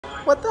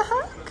What the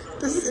heck?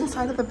 This is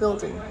inside of the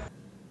building.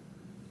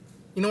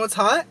 You know what's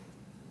hot?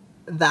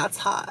 That's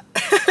hot.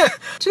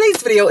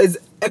 Today's video is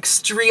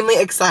extremely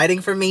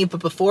exciting for me,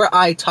 but before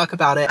I talk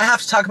about it, I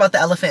have to talk about the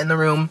elephant in the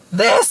room.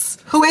 This!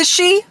 Who is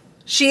she?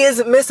 She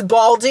is Miss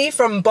Baldy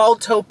from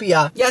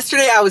Baldtopia.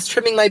 Yesterday I was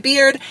trimming my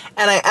beard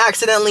and I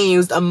accidentally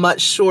used a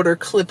much shorter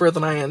clipper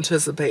than I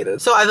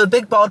anticipated. So I have a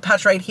big bald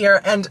patch right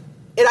here, and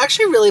it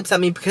actually really upset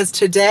me because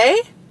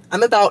today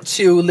I'm about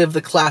to live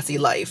the classy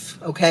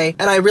life, okay?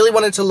 And I really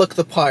wanted to look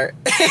the part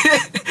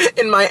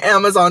in my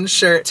Amazon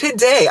shirt.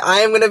 Today I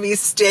am gonna be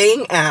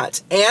staying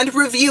at and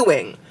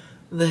reviewing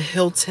the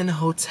Hilton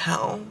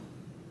Hotel.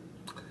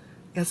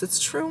 Yes, it's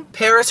true.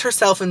 Paris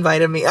herself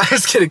invited me. I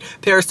was kidding.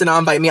 Paris did not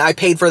invite me. I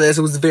paid for this.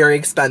 It was very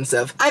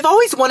expensive. I've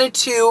always wanted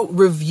to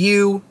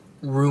review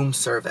room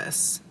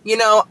service. You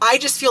know, I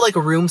just feel like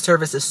room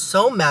service is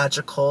so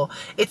magical.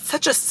 It's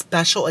such a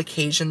special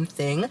occasion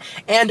thing.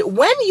 And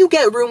when you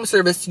get room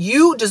service,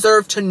 you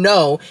deserve to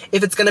know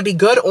if it's gonna be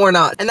good or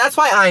not. And that's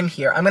why I'm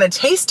here. I'm gonna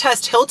taste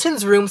test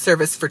Hilton's room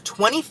service for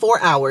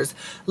 24 hours.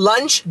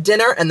 Lunch,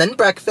 dinner, and then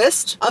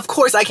breakfast. Of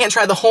course, I can't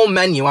try the whole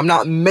menu. I'm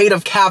not made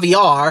of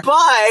caviar,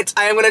 but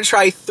I am gonna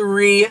try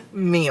 3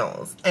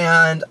 meals.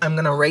 And I'm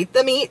gonna rate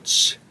them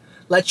each,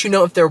 let you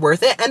know if they're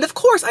worth it. And of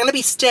course, I'm gonna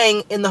be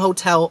staying in the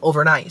hotel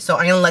overnight. So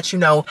I'm gonna let you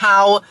know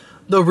how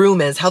the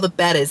room is, how the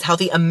bed is, how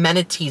the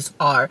amenities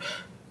are.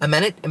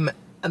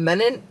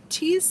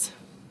 Amenities?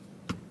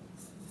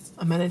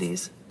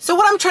 Amenities. So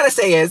what I'm trying to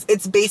say is,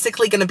 it's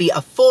basically gonna be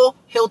a full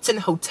Hilton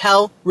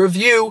hotel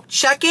review.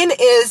 Check-in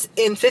is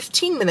in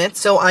 15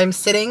 minutes, so I'm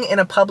sitting in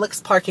a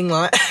Publix parking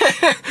lot.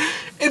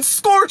 It's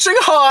scorching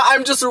hot.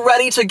 I'm just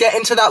ready to get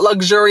into that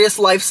luxurious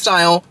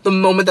lifestyle the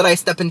moment that I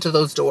step into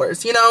those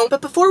doors, you know?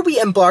 But before we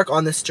embark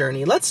on this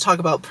journey, let's talk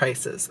about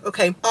prices,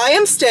 okay? I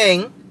am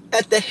staying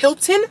at the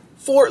Hilton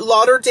Fort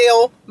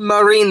Lauderdale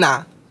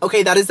Marina.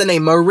 Okay, that is the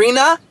name,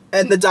 Marina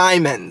and the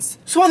Diamonds.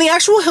 So on the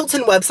actual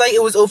Hilton website,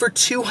 it was over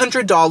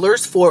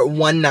 $200 for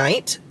one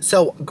night.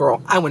 So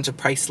girl, I went to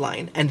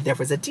Priceline and there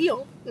was a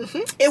deal.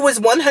 It was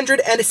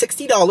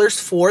 $160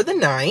 for the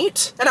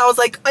night. And I was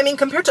like, I mean,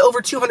 compared to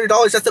over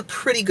 $200, that's a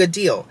pretty good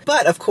deal.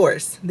 But of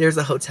course, there's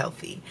a hotel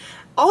fee.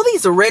 All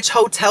these rich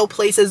hotel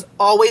places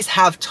always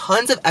have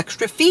tons of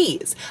extra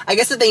fees. I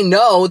guess that they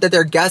know that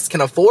their guests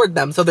can afford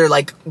them, so they're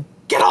like,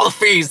 get all the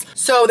fees.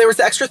 So there was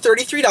the extra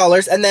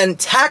 $33, and then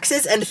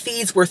taxes and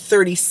fees were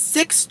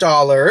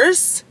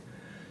 $36.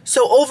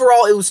 So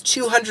overall, it was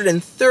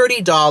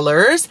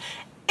 $230.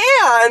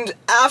 And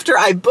after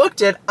I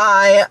booked it,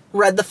 I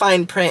read the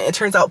fine print. It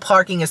turns out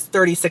parking is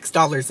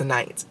 $36 a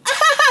night.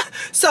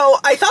 So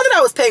I thought that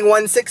I was paying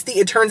 $160.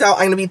 It turns out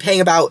I'm gonna be paying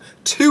about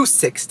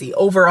 $260,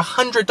 over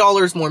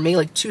 $100 more, maybe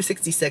like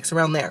 $266,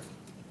 around there.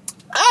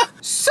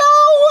 So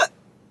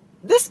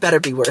this better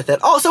be worth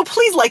it. Also,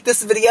 please like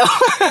this video.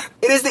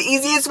 It is the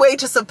easiest way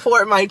to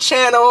support my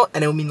channel,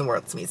 and it will mean the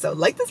world to me. So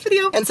like this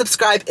video and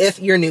subscribe if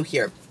you're new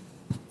here.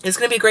 It's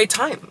gonna be a great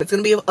time. It's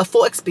gonna be a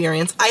full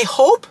experience. I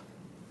hope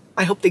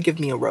they give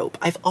me a robe.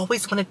 I've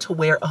always wanted to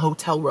wear a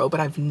hotel robe, but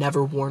I've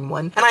never worn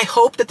one. And I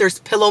hope that there's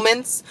pillow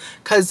mints,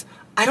 because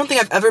I don't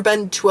think I've ever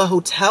been to a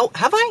hotel,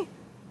 have I?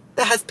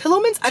 That has pillow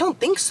mints? I don't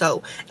think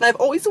so. And I've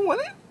always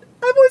wanted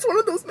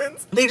those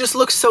mints. They just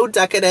look so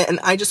decadent, and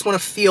I just want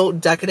to feel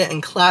decadent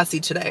and classy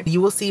today.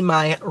 You will see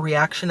my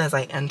reaction as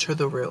I enter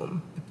the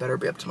room. It better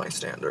be up to my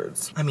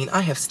standards. I mean,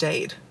 I have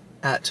stayed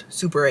at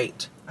Super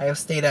 8. I have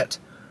stayed at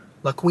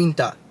La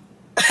Quinta.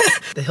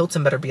 The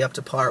Hilton better be up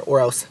to par, or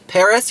else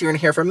Paris, you're gonna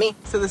hear from me.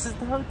 So this is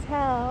the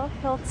hotel,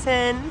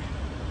 Hilton.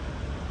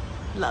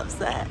 Loves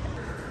that.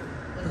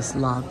 This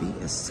lobby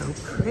is so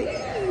pretty.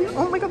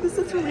 Oh my God, this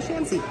is really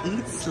fancy.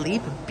 Eat,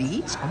 sleep,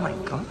 beach. Oh my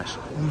gosh.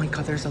 Oh my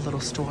God, there's a little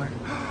store.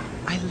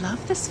 I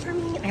love this for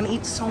me. I'm gonna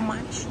eat so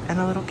much. And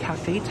a little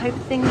cafe type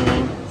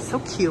thingy. So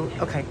cute.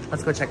 Okay,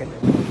 let's go check in.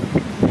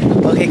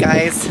 Okay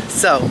guys,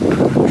 so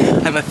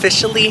I'm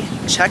officially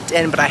checked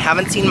in, but I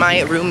haven't seen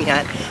my room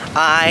yet.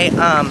 I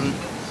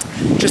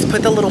just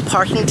put the little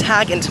parking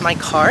tag into my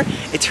car.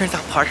 It turns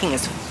out parking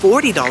is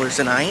 $40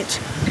 a night,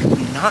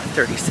 not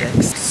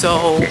 $36.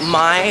 So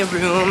my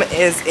room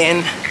is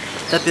in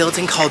the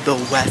building called the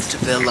West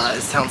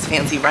Villa. Sounds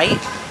fancy, right?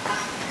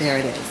 There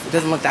it is. It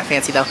doesn't look that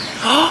fancy though.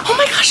 Oh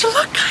my gosh,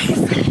 look guys!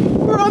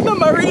 We're on the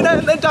Marina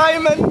and the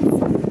Diamonds.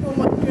 Oh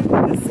my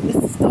goodness,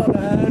 it's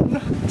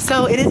stunning.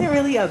 So it isn't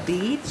really a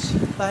beach,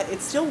 but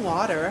it's still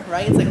water,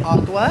 right? It's like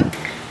aqua.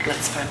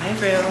 Let's find my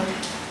room.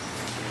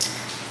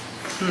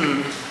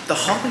 The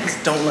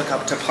hallways don't look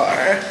up to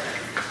par.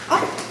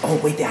 Oh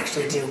wait, they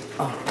actually do.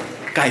 Oh,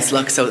 guys,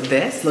 look, so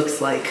this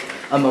looks like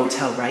a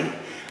motel, right?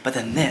 But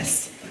then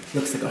this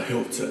looks like a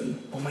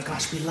Hilton. Oh my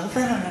gosh, we love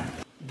that.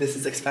 This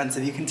is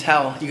expensive, you can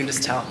tell. You can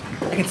just tell.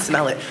 I can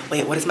smell it.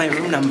 Wait, what is my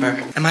room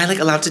number? Am I like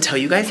allowed to tell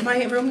you guys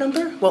my room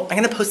number? Well, I'm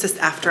gonna post this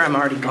after I'm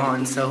already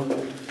gone, so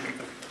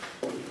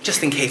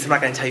just in case, I'm not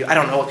gonna tell you. I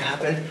don't know what could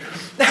happen.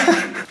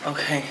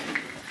 Okay,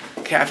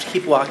 I have to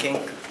keep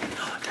walking.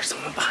 Oh, there's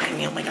someone behind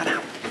me, oh my God,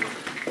 ow.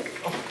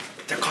 Oh,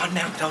 they're gone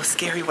now, that was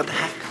scary, what the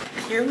heck?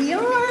 Here we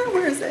are,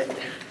 where is it?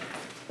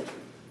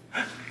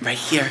 Right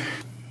here.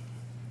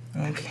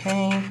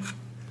 Okay.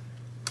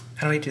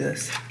 How do I do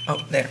this? Oh,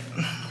 there.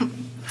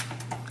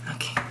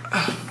 Okay.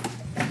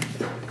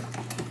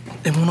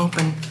 It won't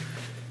open.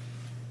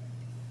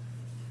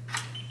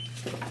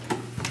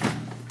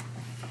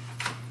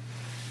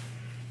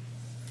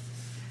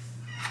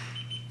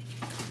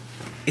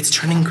 It's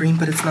turning green,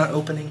 but it's not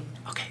opening.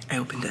 Okay, I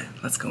opened it.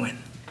 Let's go in.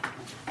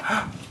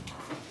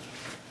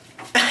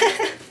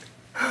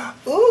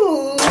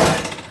 Ooh.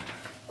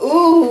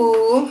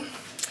 Ooh.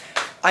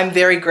 I'm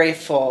very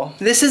grateful.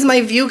 This is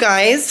my view,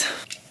 guys.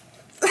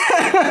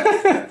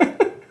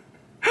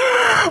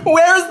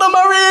 Where's the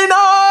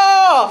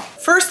marina?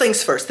 First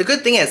things first, the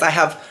good thing is I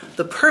have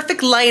the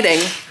perfect lighting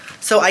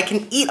so I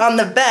can eat on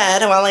the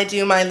bed while I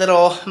do my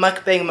little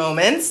mukbang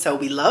moments, so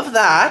we love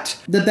that.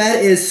 The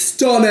bed is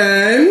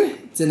stunning.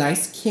 It's a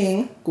nice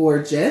king,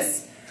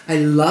 gorgeous. I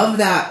love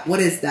that. What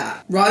is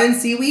that? Rotten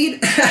seaweed?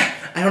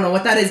 I don't know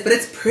what that is, but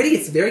it's pretty.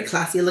 It's very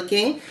classy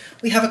looking.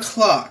 We have a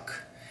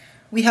clock.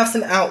 We have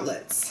some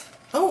outlets.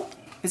 Oh,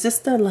 is this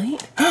the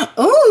light?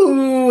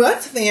 Oh,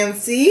 that's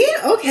fancy.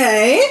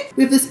 Okay.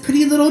 We have this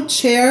pretty little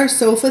chair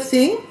sofa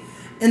thing.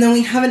 And then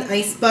we have an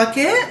ice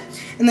bucket.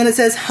 And then it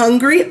says,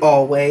 hungry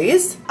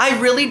always. I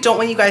really don't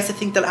want you guys to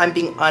think that I'm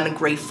being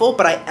ungrateful,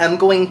 but I am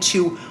going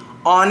to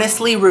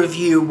honestly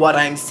review what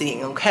I'm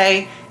seeing,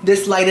 okay?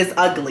 This light is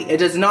ugly. It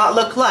does not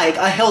look like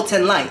a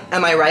Hilton light,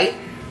 am I right?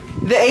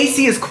 The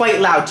AC is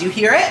quite loud. Do you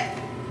hear it?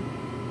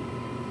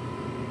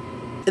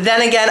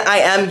 Then again, I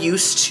am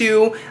used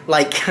to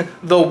like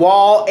the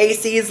wall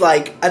ACs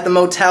like at the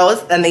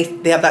motels, and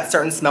they have that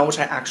certain smell, which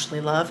I actually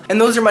love. And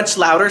those are much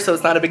louder, so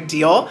it's not a big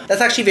deal. That's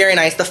actually very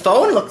nice. The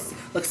phone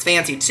looks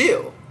fancy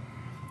too.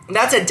 And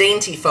that's a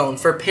dainty phone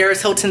for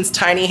Paris Hilton's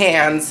tiny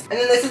hands. And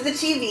then this is the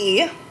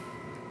TV.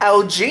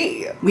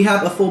 LG. We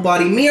have a full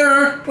body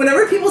mirror.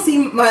 Whenever people see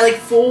my like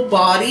full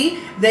body,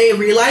 they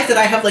realize that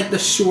I have like the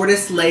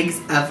shortest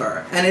legs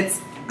ever. And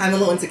I'm a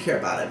little insecure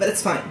about it, but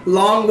it's fine.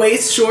 Long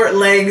waist, short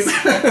legs.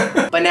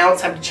 But now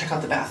it's time to check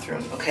out the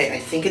bathroom. Okay, I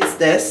think it's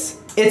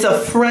this. It's a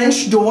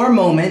French door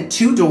moment,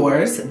 2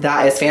 doors.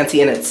 That is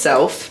fancy in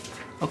itself.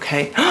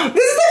 Okay.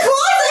 This is the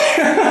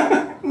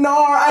closet!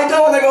 No, I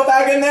don't want to go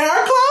back in there.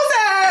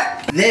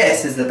 Closet!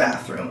 This is the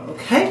bathroom,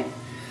 okay?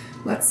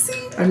 Let's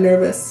see. I'm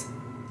nervous.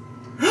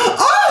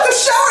 Oh, the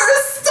shower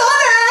is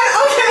stunning!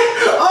 Okay.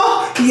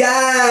 Oh,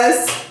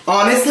 yes.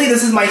 Honestly,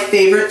 this is my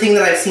favorite thing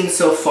that I've seen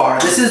so far.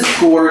 This is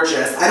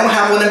gorgeous. I don't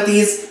have one of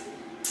these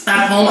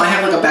at home. I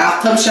have like a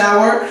bathtub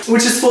shower,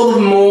 which is full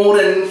of mold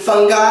and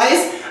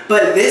fungi.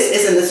 But this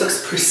isn't. This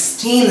looks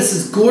pristine. This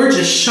is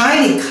gorgeous,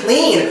 shiny,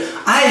 clean.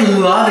 I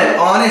love it,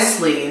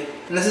 honestly.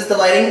 And this is the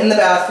lighting in the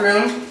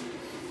bathroom.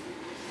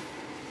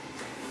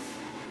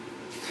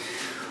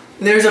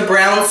 There's a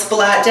brown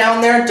splat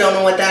down there. Don't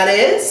know what that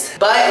is.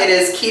 But it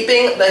is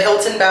keeping the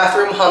Hilton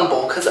bathroom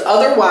humble, because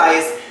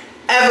otherwise,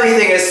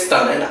 everything is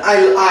stunning.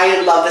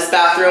 I love this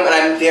bathroom and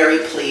I'm very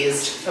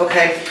pleased.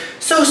 Okay,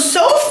 so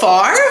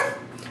far,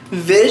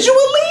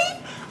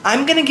 visually,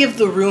 I'm gonna give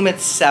the room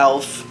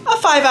itself a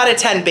 5 out of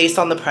 10 based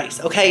on the price,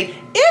 okay?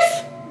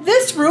 If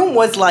this room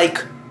was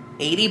like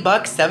 80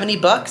 bucks, 70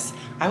 bucks,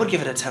 I would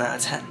give it a 10 out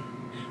of 10,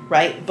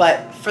 right?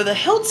 But for the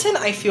Hilton,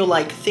 I feel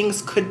like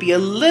things could be a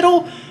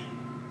little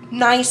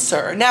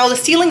nicer. Now, the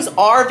ceilings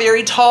are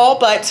very tall,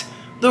 but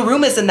the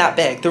room isn't that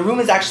big. The room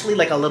is actually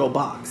like a little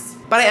box.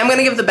 But I am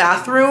gonna give the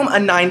bathroom a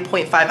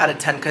 9.5 out of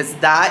 10 because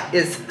that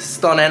is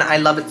stunning. I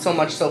love it so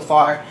much so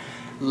far.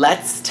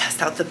 Let's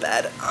test out the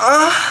bed.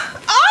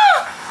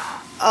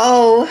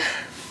 Oh.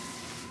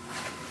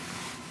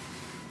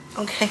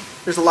 Okay,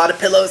 there's a lot of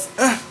pillows.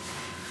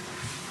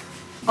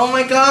 Oh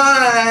my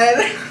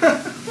God.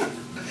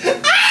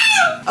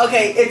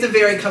 Okay, it's a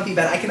very comfy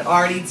bed. I can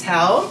already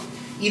tell,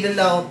 even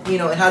though, you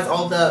know, it has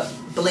all the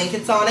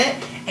blankets on it.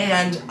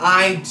 And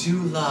I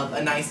do love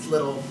a nice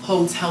little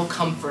hotel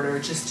comforter.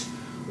 Just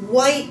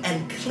white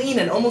and clean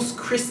and almost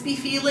crispy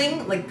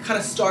feeling, like kind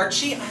of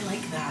starchy. I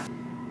like that.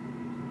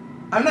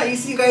 I'm not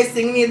used to you guys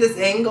seeing me at this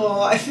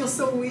angle. I feel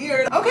so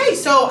weird. Okay,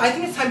 so I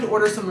think it's time to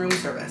order some room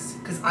service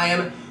because I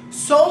am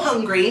so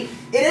hungry.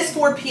 It is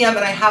 4 p.m.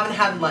 and I haven't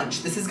had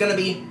lunch. This is gonna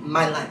be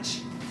my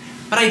lunch.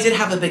 But I did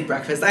have a big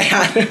breakfast. I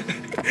had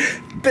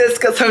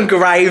biscuits and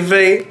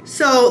gravy.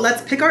 So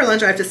let's pick our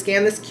lunch. I have to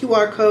scan this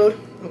QR code,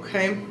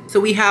 okay? So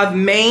we have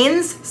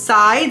mains,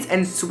 sides,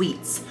 and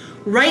sweets.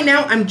 Right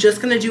now, I'm just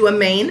gonna do a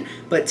main,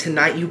 but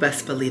tonight you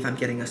best believe I'm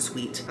getting a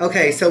sweet.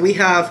 Okay, so we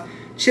have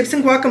chips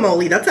and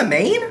guacamole. That's a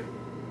main?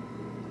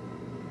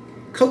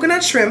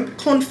 Coconut shrimp,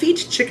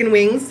 confit chicken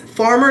wings,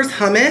 farmer's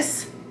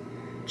hummus,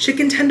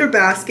 chicken tender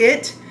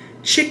basket,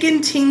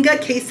 chicken tinga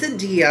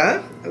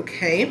quesadilla,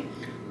 okay,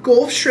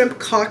 Gulf shrimp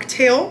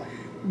cocktail,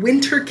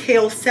 winter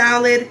kale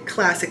salad,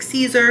 classic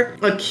Caesar,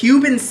 a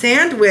Cuban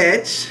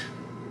sandwich.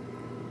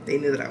 They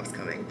knew that I was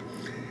coming.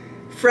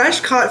 Fresh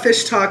caught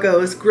fish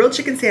tacos, grilled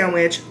chicken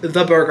sandwich,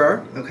 the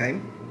burger, okay.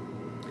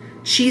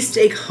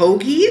 Cheesesteak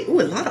hoagie,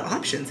 ooh, a lot of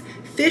options.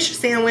 Fish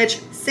sandwich,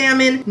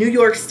 salmon, New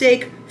York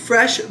steak,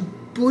 fresh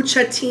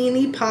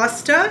bucatini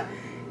pasta,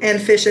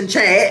 and fish and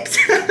chips.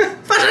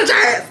 But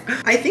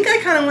I think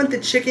I kind of want the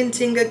chicken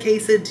tinga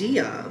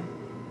quesadilla.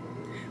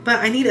 But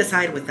I need a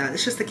side with that.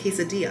 It's just the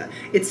quesadilla.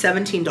 It's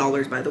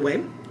 $17, by the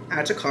way.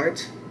 Add to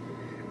cart.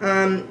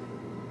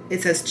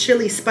 It says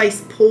chili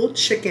spice pulled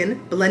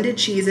chicken, blended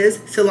cheeses,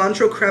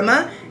 cilantro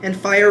crema, and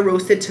fire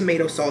roasted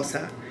tomato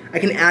salsa. I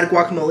can add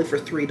guacamole for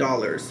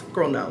 $3.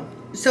 Girl, no.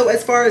 So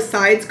as far as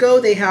sides go,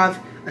 they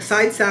have a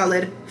side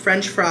salad,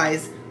 French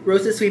fries,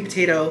 roasted sweet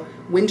potato,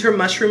 winter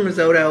mushroom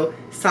risotto,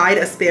 side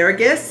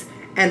asparagus,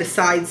 and a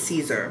side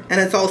Caesar. And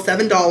it's all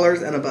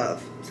 $7 and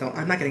above. So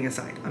I'm not getting a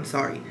side. I'm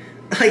sorry.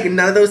 Like,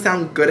 none of those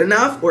sound good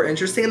enough or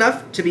interesting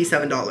enough to be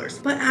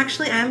 $7. But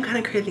actually, I am kind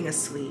of craving a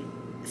sweet.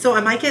 So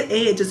I might get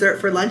a dessert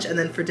for lunch and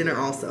then for dinner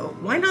also.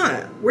 Why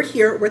not? We're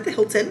here. We're at the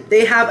Hilton.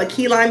 They have a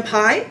key lime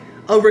pie,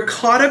 a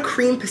ricotta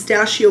cream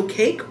pistachio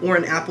cake, or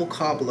an apple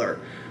cobbler.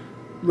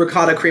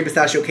 Ricotta cream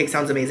pistachio cake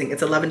sounds amazing.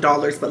 It's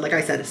 $11, but like I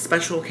said, a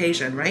special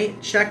occasion,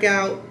 right? Check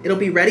out. It'll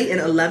be ready in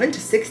 11 to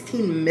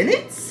 16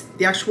 minutes.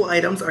 The actual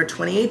items are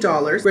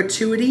 $28.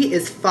 Gratuity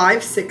is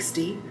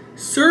 $5.60.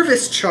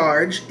 Service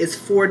charge is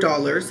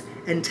 $4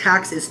 and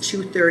tax is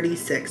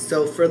 $2.36.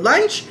 So for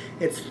lunch,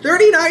 it's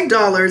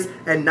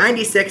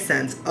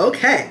 $39.96.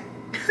 Okay.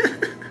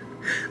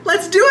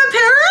 Let's do it,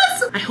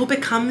 Paris! I hope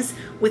it comes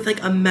with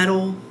like a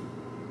metal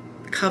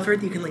cover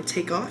that you can like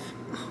take off.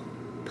 Oh,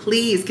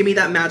 please give me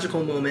that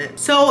magical moment.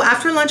 So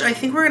after lunch, I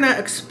think we're gonna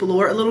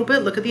explore a little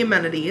bit, look at the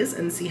amenities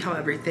and see how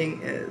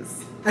everything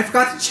is. I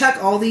forgot to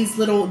check all these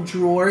little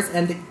drawers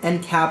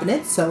and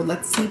cabinets, so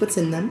let's see what's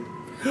in them.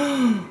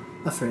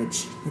 A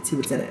fridge. Let's see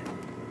what's in it.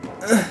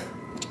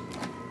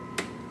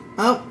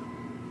 Oh,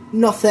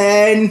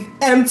 nothing.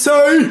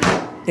 Empty.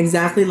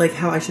 Exactly like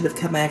how I should have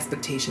kept my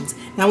expectations.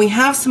 Now we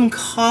have some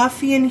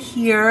coffee in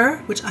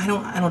here, which I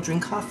don't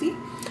drink coffee,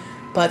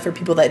 but for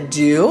people that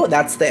do,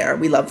 that's there.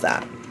 We love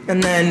that.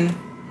 And then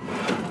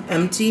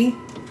empty,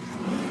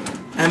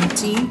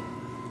 empty,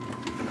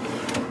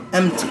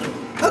 empty.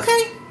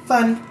 Okay,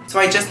 fun. So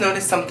I just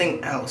noticed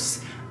something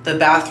else. The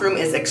bathroom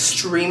is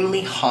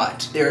extremely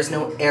hot. There is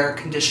no air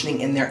conditioning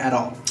in there at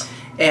all.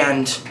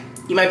 And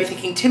you might be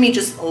thinking, Timmy,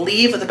 just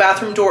leave the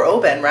bathroom door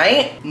open,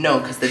 right? No,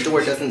 because the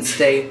door doesn't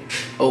stay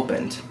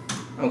opened,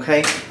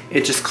 okay?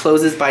 It just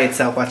closes by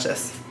itself. Watch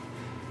this.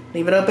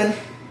 Leave it open.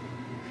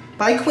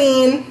 Bye,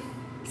 queen.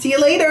 See you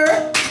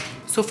later.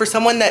 So for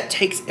someone that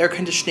takes air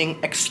conditioning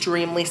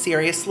extremely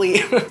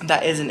seriously,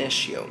 that is an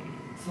issue.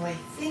 So I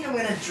think I'm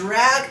gonna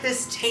drag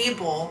this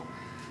table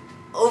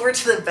over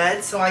to the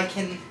bed so I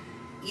can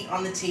eat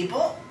on the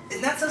table.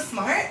 Isn't that so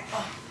smart?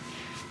 Oh.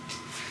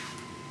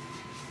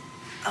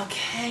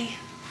 Okay.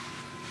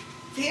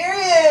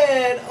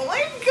 Period. Oh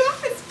my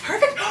god, it's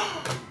perfect.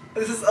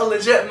 This is a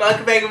legit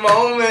mukbang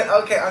moment.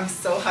 Okay, I'm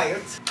so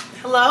hyped.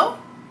 Hello?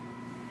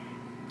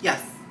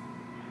 Yes.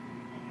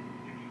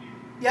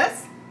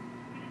 Yes?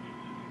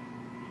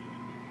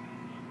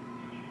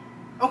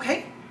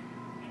 Okay.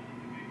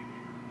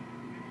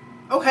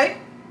 Okay.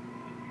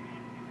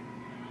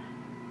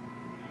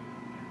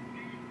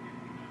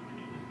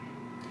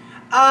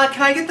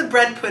 Can I get the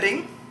bread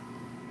pudding?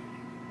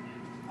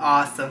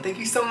 Awesome, thank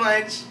you so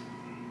much.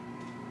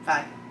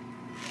 Bye.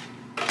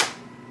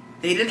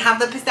 They didn't have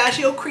the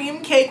pistachio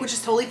cream cake, which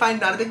is totally fine,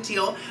 not a big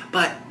deal,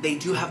 but they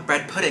do have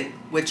bread pudding,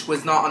 which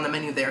was not on the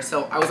menu there,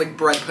 so I was like,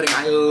 bread pudding,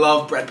 I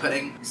love bread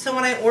pudding. So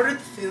when I ordered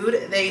the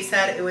food, they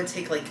said it would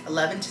take like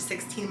 11 to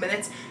 16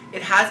 minutes.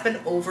 It has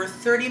been over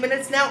 30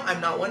 minutes now. I'm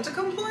not one to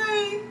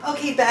complain.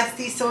 Okay,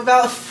 besties, so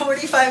about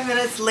 45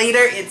 minutes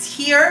later, it's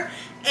here,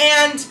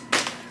 and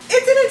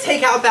it's in a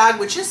takeout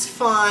bag, which is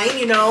fine,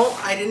 you know.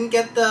 I didn't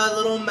get the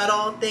little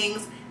metal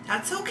things.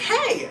 That's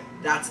okay.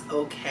 That's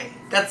okay.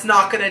 That's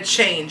not gonna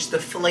change the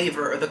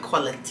flavor or the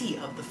quality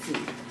of the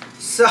food.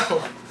 So,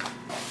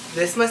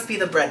 this must be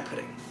the bread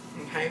pudding,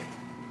 okay?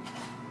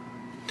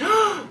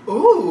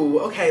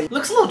 Ooh, okay.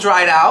 Looks a little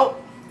dried out.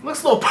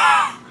 Looks a little,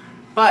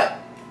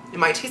 but it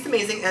might taste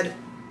amazing and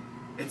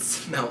it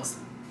smells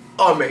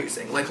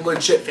amazing. Like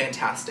legit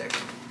fantastic.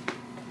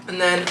 And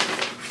then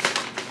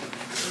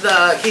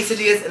the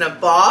quesadillas in a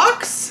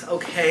box.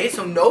 Okay,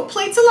 so no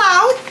plates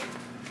allowed.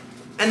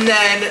 And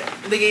then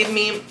they gave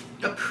me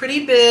a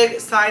pretty big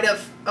side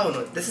of, oh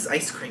no, this is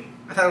ice cream.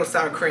 I thought it was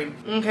sour cream.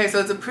 Okay, so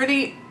it's a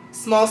pretty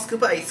small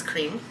scoop of ice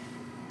cream.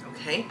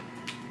 Okay.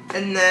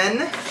 And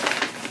then,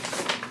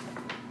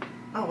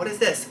 oh, what is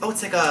this? Oh,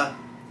 it's like a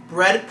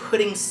bread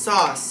pudding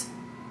sauce.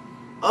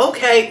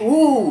 Okay,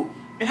 ooh.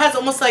 It has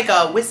almost like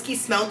a whiskey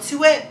smell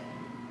to it.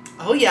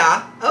 Oh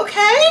yeah,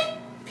 okay.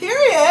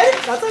 Period.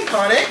 That's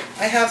iconic.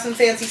 I have some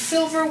fancy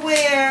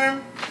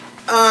silverware.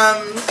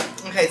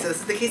 Okay, so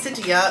this is the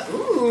quesadilla.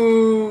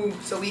 Ooh.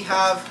 So we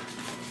have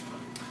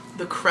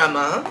the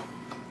crema,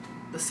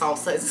 the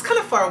salsa. Is this kind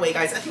of far away,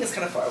 guys? I think it's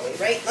kind of far away,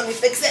 right? Let me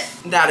fix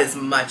it. That is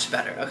much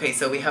better. Okay,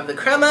 so we have the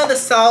crema, the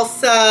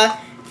salsa,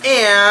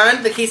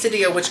 and the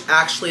quesadilla, which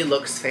actually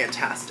looks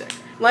fantastic.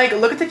 Like,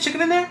 look at the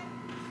chicken in there.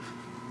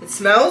 It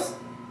smells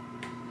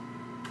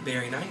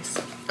very nice.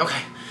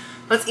 Okay,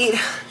 let's eat.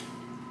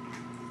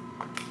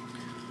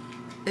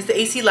 Is the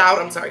AC loud?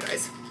 I'm sorry,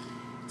 guys.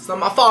 It's not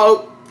my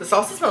fault. The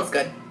salsa smells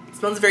good. It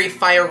smells very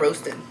fire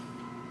roasted.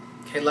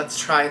 Okay, let's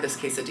try this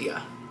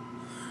quesadilla.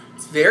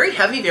 It's very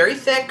heavy, very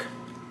thick.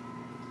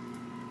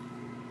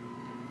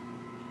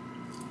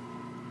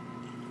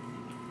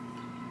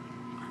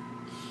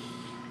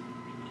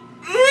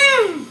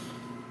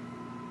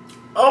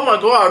 Oh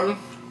my god.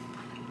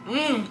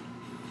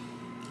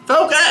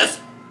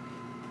 Focus!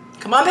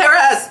 Come on,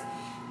 Perez!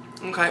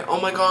 Okay, oh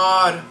my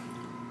god.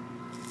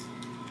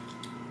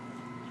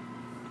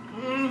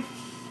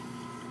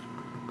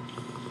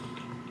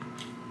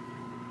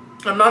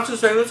 I'm not just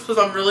saying this because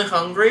I'm really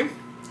hungry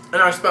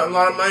and I spent a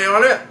lot of money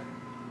on it.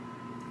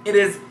 It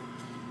is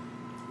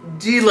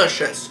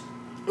delicious.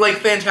 Like,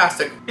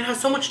 fantastic. It has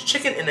so much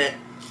chicken in it.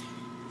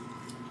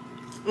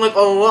 Like, a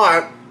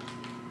lot.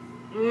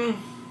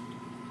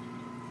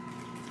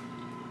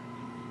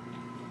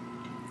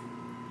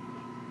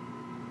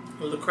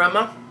 The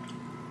crema.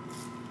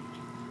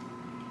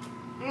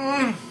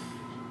 Oh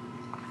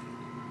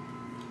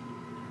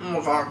my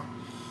god.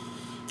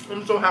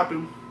 I'm so happy.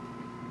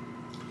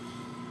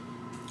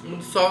 And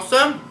the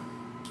salsa.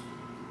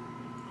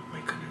 Oh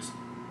my goodness.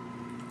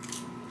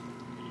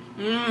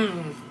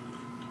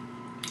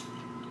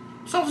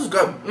 Salsa's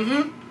good.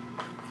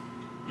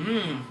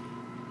 It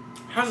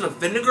has a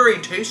vinegary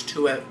taste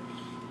to it.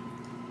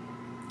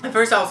 At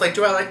first I was like,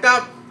 do I like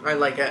that? I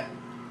like it.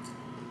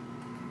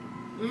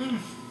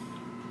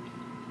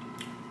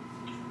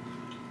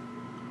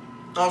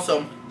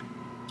 Also,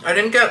 I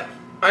didn't get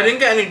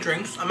any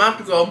drinks. I'm gonna have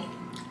to go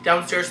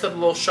downstairs to the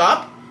little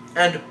shop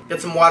and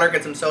get some water,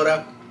 get some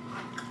soda,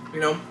 you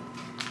know.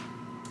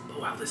 Oh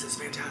wow, this is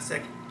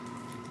fantastic.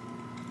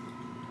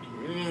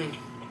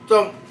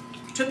 So,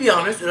 to be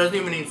honest, it doesn't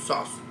even need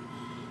sauce.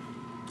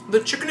 The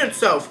chicken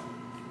itself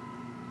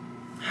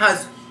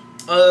has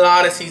a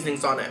lot of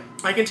seasonings on it.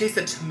 I can taste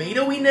the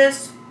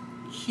tomatoiness,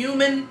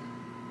 cumin.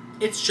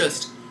 It's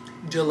just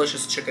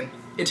delicious chicken.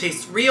 It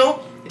tastes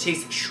real, it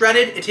tastes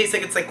shredded, it tastes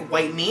like it's like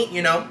white meat,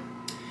 you know?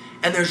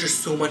 And there's just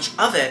so much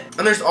of it.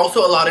 And there's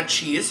also a lot of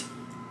cheese.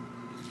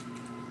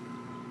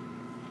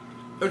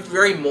 It's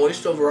very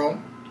moist overall.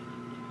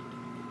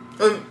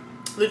 And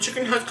the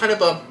chicken has kind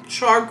of a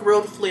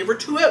char-grilled flavor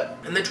to it.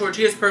 And the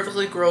tortilla is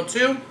perfectly grilled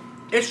too.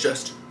 It's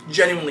just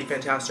genuinely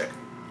fantastic.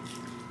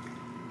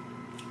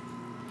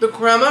 The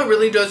crema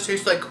really does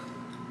taste like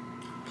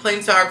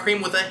plain sour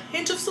cream with a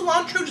hint of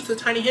cilantro, just a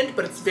tiny hint,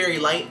 but it's very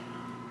light.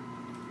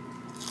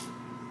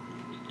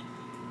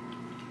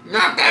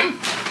 Not them!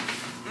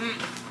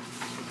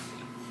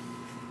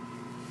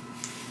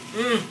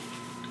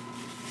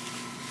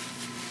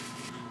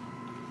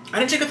 I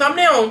didn't take a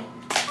thumbnail.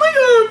 Oh my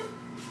god.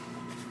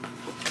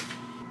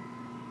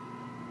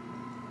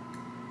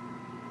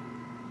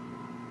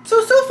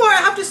 So far I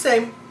have to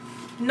say,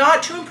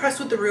 not too impressed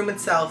with the room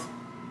itself.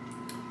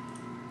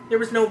 There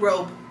was no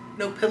robe,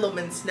 no pillow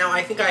mints. Now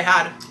I think I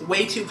had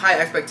way too high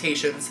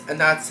expectations and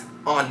that's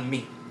on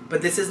me.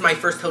 But this is my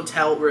first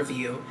hotel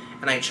review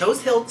and I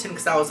chose Hilton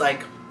because I was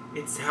like,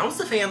 it sounds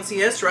the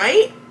fanciest,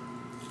 right?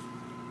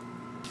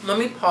 Let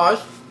me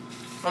pause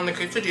on the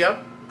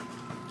quesadilla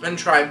and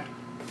try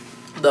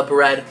the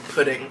bread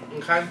pudding,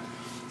 okay?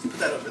 Let's put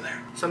that over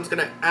there. So I'm just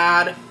gonna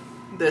add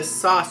this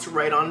sauce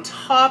right on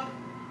top.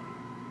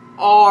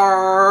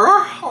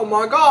 Oh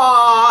my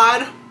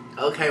god.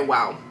 Okay,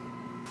 wow.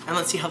 And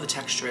let's see how the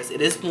texture is.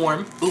 It is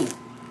warm. Ooh,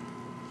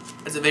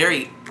 it's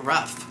very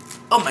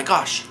rough. Oh my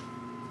gosh.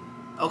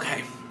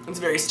 Okay, it's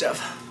very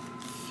stiff.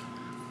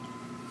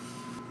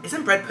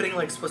 Isn't bread pudding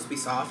like supposed to be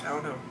soft? I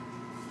don't know.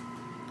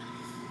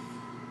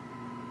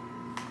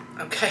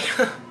 Okay,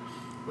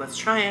 let's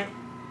try it.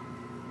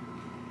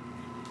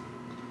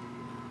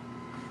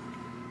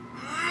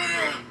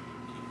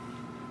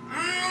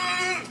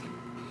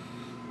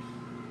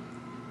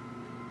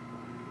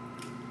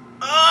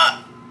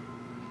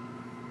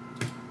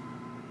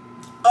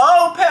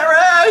 Oh,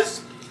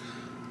 Paris!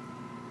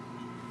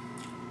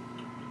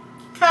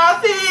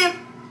 Kathy!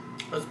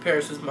 That's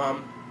Paris's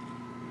mom.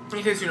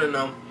 In case you don't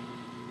know.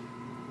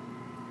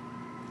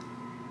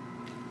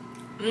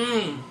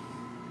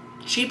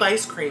 Cheap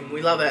ice cream.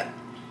 We love it.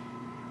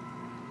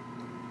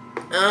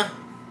 Oh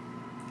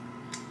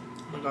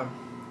my god.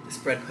 This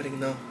bread pudding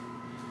though.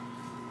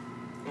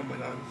 Oh my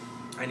god.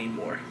 I need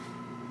more.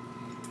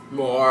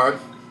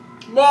 More!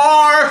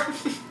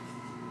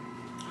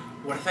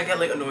 What if I get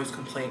like a noise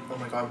complaint? Oh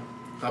my god.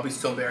 That'll be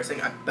so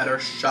embarrassing. I better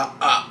shut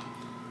up.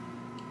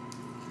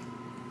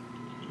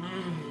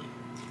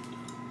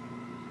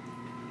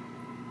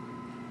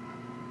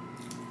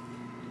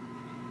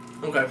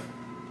 Okay.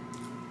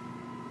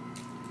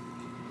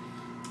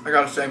 I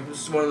gotta say,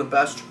 this is one of the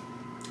best,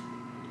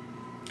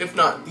 if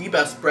not the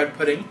best bread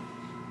pudding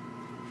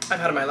I've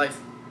had in my life.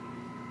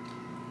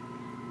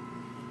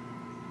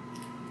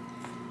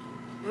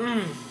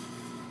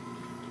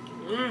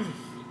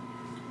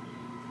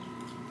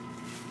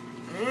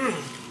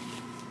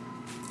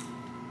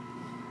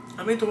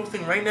 I made the whole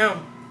thing right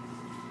now.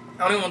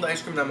 I don't even want the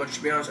ice cream that much,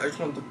 to be honest. I just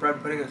want the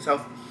bread pudding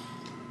itself.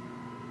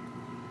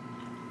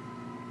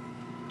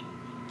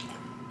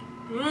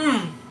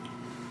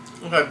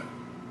 Okay.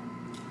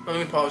 Let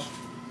me pause.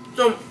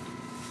 So,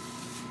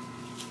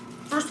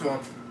 First of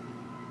all,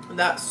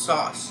 that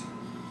sauce.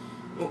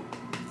 Oh,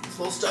 it's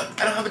a little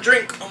stuck. I don't have a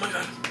drink. Oh my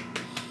god.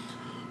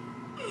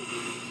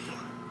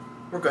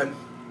 We're good.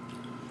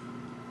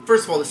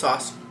 First of all, the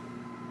sauce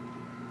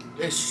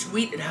is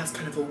sweet. It has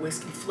kind of a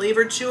whiskey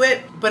flavor to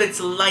it, but it's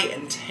light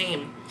and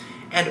tame.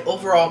 And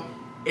overall,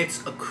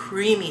 it's a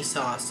creamy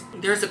sauce.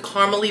 There's a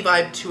caramely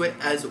vibe to it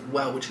as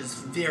well, which is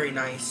very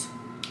nice.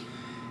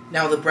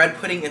 Now the bread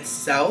pudding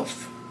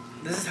itself,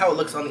 this is how it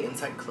looks on the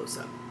inside close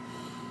up.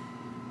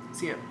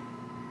 See it?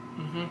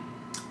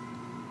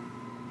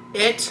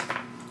 It,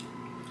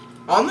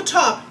 on the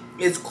top,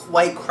 is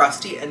quite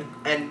crusty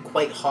and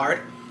quite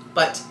hard,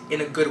 but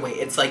in a good way.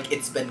 It's like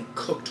it's been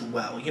cooked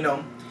well, you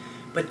know?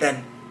 But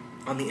then,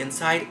 on the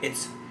inside,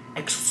 it's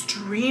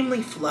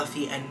extremely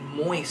fluffy and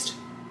moist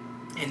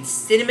and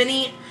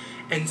cinnamony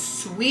and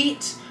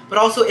sweet, but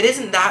also it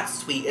isn't that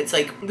sweet. It's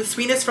like the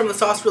sweetness from the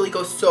sauce really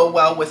goes so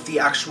well with the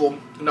actual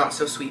not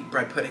so sweet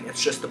bread pudding.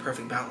 It's just the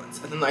perfect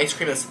balance. And then the ice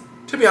cream is,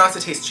 to be honest,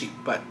 it tastes cheap,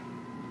 but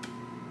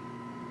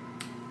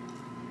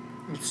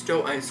it's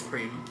still ice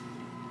cream.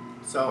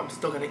 So I'm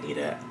still gonna eat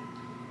it.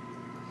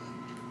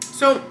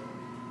 So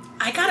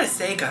I gotta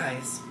say,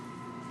 guys,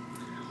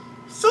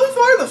 so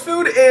far the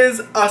food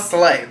is a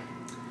slay.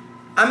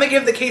 I'm gonna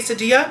give the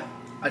quesadilla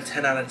a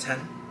 10 out of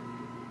 10.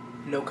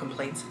 No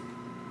complaints.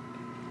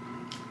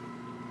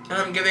 And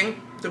I'm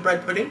giving the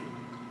bread pudding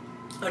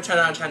a 10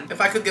 out of 10. If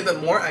I could give it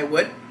more, I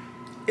would.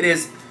 It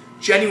is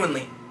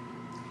genuinely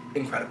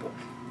incredible.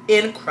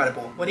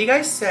 Incredible. What do you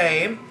guys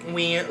say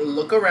we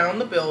look around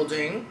the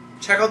building,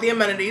 check out the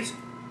amenities?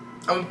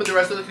 I'm gonna put the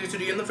rest of the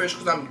quesadilla in the fridge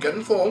because I'm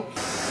getting full.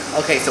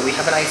 Okay, so we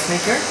have an ice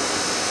maker.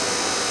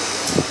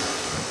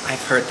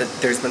 I've heard that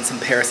there's been some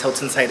Paris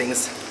Hilton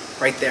sightings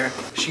right there.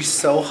 She's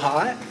so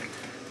hot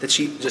that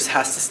she just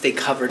has to stay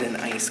covered in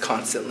ice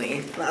constantly.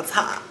 That's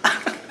hot.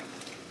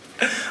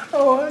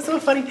 Oh, it's so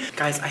funny.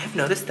 Guys, I have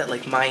noticed that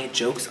like my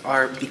jokes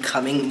are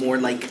becoming more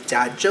like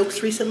dad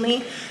jokes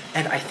recently,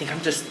 and I think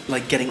I'm just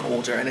like getting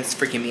older and it's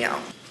freaking me out.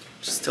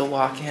 Just still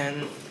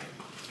walking.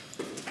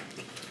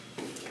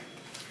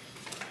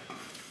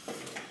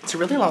 It's a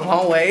really long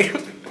hallway,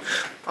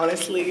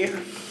 honestly.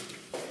 Is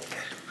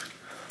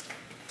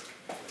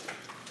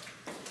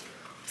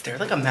there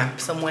like a map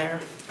somewhere?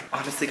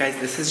 Honestly, guys,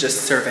 this is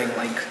just serving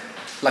like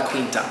La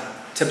Quinta,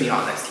 to be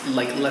honest.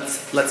 Like,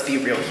 let's be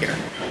real here.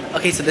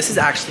 Okay, so this is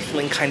actually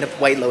feeling kind of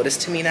White Lotus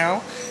to me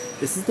now.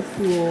 This is the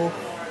pool.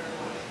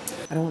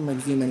 I don't want to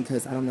like zoom in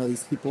because I don't know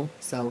these people,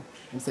 so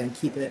I'm saying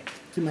keep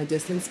my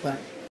distance, but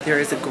there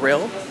is a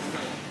grill.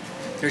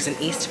 There's an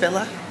East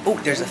Villa. Oh,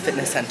 there's a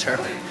fitness center.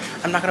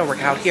 I'm not gonna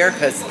work out here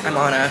because I'm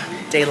on a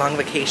day-long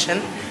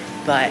vacation,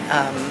 but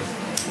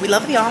we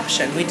love the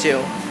option, we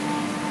do.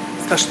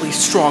 Especially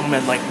strong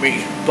men like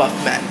me, buff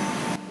men.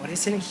 What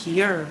is in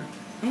here?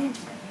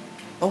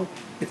 Oh,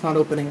 it's not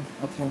opening.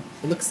 Okay,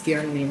 it looks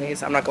scary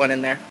anyways. I'm not going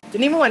in there.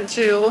 Didn't even want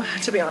to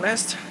be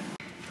honest.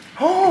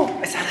 Oh,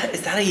 is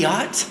that a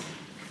yacht?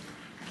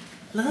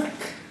 Look.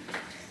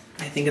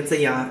 I think it's a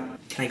yacht.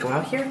 Can I go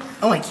out here?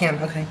 Oh, I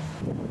can, okay.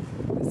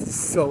 This is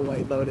so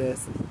White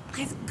Lotus.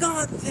 I've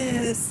got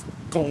this.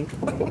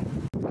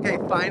 Okay,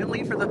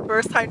 finally, for the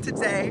first time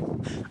today,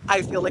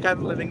 I feel like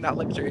I'm living that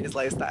luxurious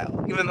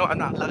lifestyle. Even though I'm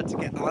not allowed to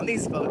get on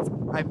these boats,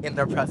 I'm in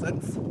their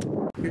presence.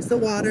 Here's the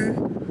water.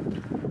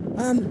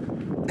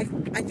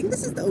 I think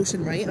this is the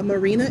ocean, right? A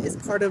marina is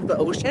part of the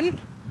ocean?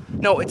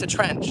 No, it's a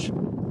trench. I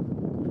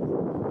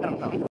don't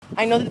know.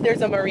 I know that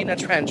there's a marina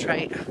trench,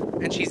 right?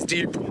 And she's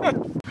deep.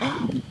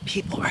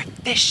 People are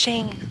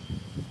fishing.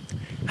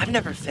 I've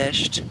never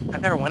fished.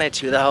 I've never wanted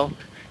to though.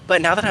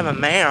 But now that I'm a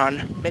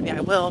man, maybe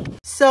I will.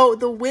 So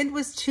the wind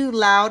was too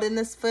loud in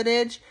this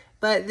footage,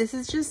 but this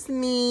is just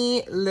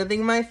me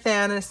living my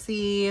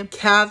fantasy.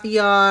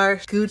 Caviar,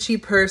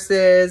 Gucci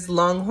purses,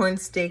 Longhorn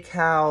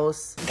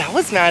Steakhouse. That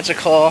was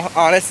magical.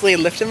 Honestly,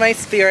 lifted my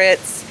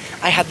spirits.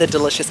 I had the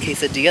delicious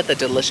quesadilla, the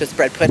delicious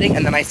bread pudding,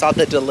 and then I saw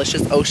the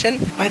delicious ocean.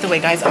 By the way,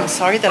 guys, I'm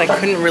sorry that I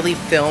couldn't really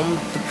film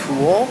the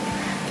pool.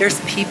 There's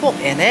people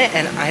in it,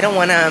 and I don't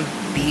want to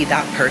be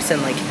that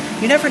person. Like,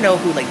 you never know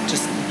who, like,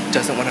 just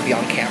doesn't want to be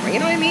on camera. You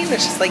know what I mean?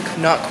 It's just, like,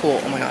 not cool.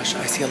 Oh my gosh,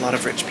 I see a lot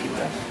of rich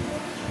people.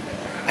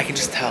 I can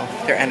just tell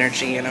their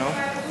energy, you know?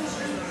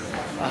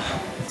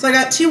 So I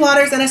got 2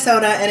 waters and a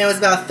soda, and it was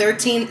about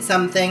 13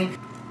 something.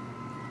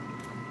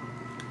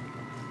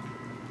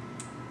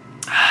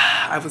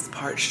 I was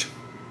parched.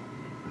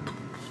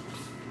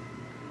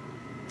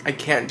 I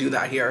can't do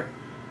that here.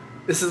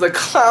 This is a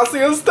classy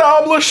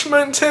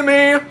establishment,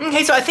 Timmy.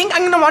 Okay, so I think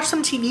I'm gonna watch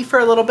some TV for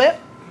a little bit,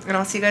 and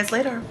I'll see you guys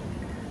later.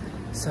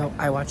 So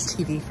I watched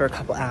TV for a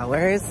couple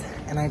hours,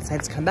 and I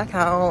decided to come back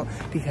out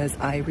because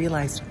I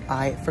realized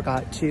I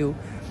forgot to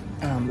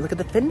look at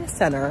the fitness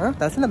center.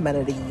 That's an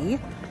amenity.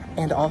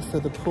 And also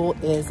the pool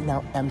is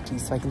now empty,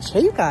 so I can show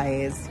you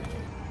guys.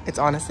 It's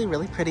honestly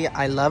really pretty.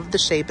 I love the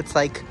shape. It's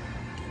like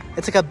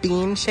a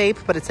bean shape,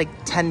 but it's like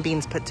 10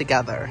 beans put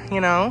together,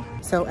 you know?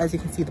 So as you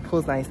can see, the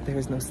pool's nice. There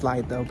is no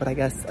slide though, but I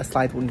guess a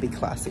slide wouldn't be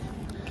classy.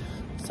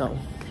 So,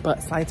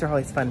 but slides are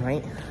always fun,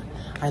 right?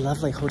 I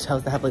love like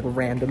hotels that have like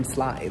random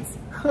slides.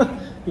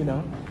 You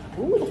know?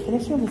 Ooh, the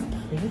finish room is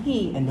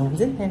pretty, and no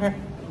one's in there.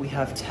 We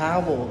have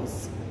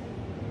towels.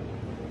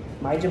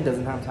 My gym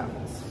doesn't have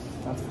towels,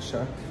 that's for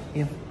sure. We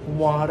have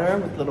water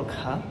with little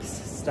cups,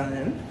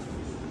 stunning.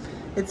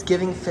 It's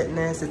giving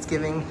fitness, it's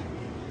giving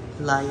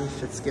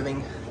life, it's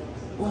giving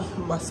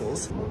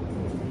muscles.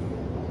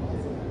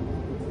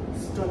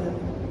 Stunning.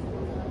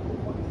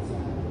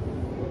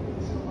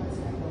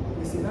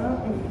 You see that?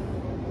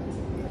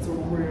 It's a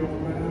real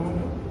man.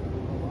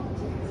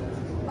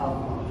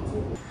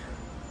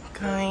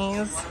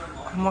 Guys,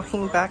 I'm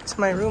walking back to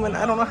my room and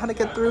I don't know how to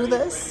get through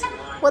this.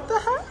 What the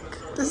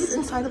heck? This is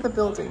inside of the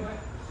building.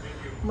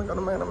 Oh my god,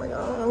 oh my god, oh my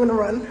god. I'm gonna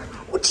run.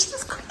 Oh,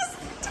 Jesus Christ.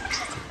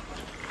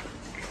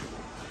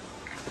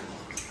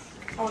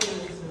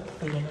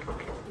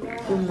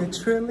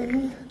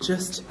 Literally,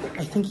 just,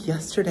 I think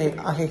yesterday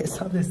I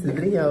saw this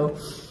video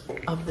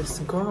of this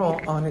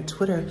girl on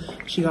Twitter.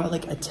 She got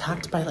like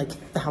attacked by like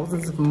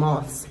thousands of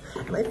moths.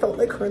 And I felt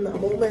like her in that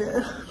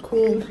moment.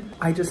 Queen.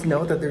 I just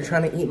know that they're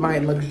trying to eat my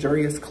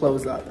luxurious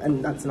clothes up,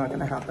 and that's not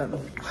gonna happen.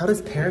 How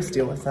does Paris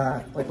deal with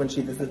that? Like when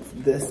she visits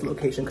this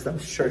location, because I'm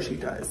sure she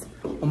does.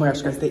 Oh my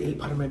gosh, guys, they ate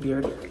part of my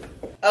beard.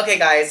 Okay,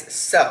 guys,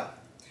 so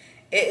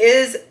it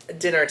is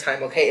dinner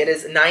time, okay? It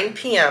is 9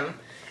 p.m.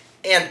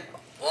 and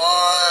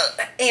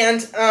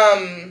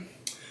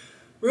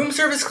room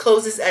service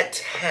closes at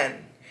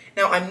 10.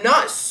 Now, I'm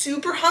not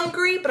super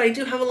hungry, but I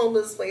do have a little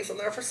bit of space in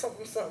there for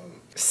something.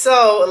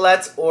 So,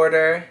 let's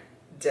order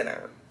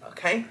dinner,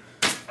 okay?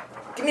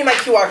 Give me my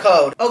QR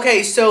code.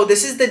 Okay, so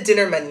this is the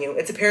dinner menu.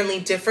 It's apparently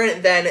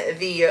different than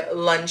the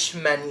lunch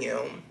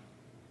menu.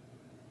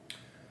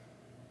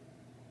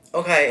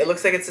 Okay, it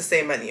looks like it's the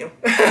same menu.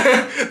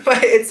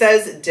 But it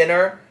says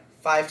dinner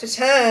 5 to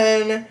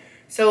 10.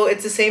 So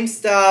it's the same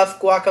stuff,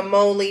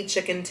 guacamole,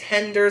 chicken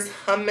tenders,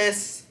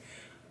 hummus,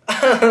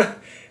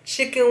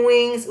 chicken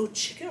wings. Ooh,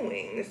 chicken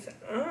wings.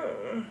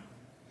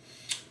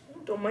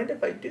 Don't mind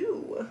if I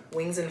do.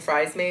 Wings and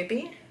fries,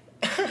 maybe.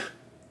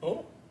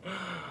 Oh.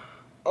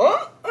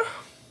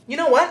 You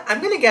know what?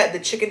 I'm gonna get the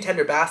chicken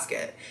tender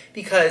basket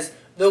because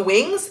the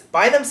wings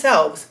by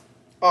themselves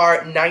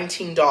are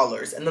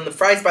 $19, and then the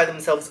fries by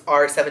themselves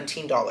are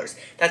 $17.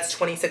 That's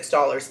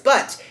 $26.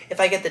 But if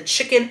I get the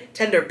chicken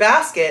tender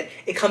basket,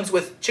 it comes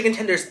with chicken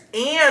tenders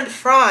and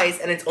fries,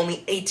 and it's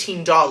only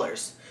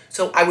 $18.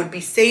 So I would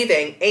be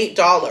saving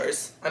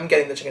 $8. I'm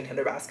getting the chicken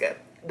tender basket.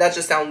 That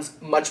just sounds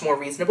much more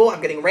reasonable.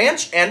 I'm getting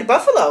ranch and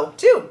buffalo,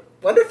 too.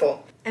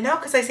 Wonderful. And now,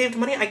 because I saved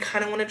money, I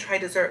kind of want to try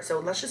dessert, so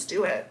let's just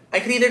do it. I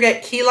could either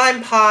get key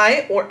lime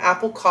pie or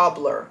apple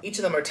cobbler. Each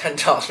of them are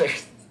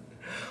 $10.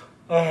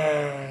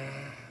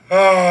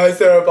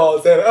 Sarah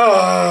Paul said,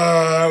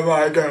 oh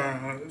my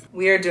god.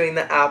 We are doing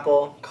the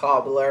apple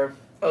cobbler.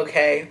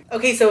 Okay.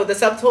 Okay, so the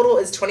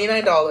subtotal is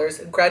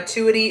 $29.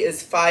 Gratuity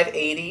is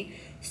 $5.80.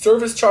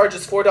 Service charge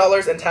is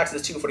 $4 and tax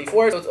is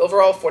 $2.44. So it's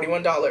overall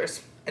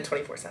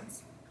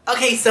 $41.24.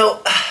 Okay,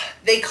 so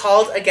they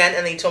called again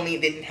and they told me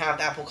they didn't have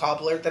the apple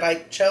cobbler that I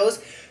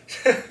chose.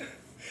 They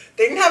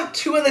didn't have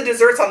two of the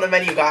desserts on the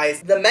menu,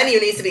 guys. The menu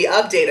needs to be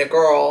updated,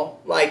 girl.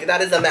 Like,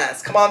 that is a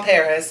mess. Come on,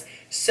 Paris.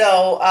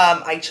 So,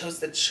 I chose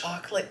the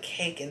chocolate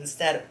cake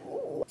instead.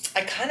 Ooh,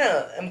 I kind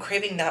of am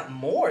craving that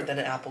more than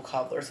an apple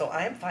cobbler, so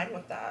I am fine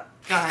with that.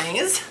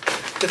 Guys,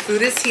 the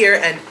food is here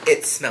and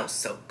it smells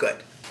so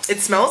good. It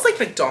smells like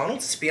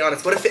McDonald's, to be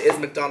honest. What if it is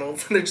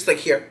McDonald's? And they're just like,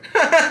 here.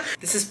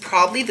 This is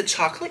probably the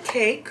chocolate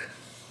cake.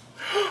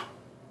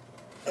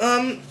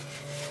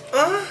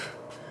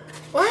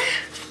 What?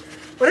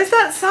 What is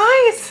that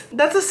size?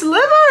 That's a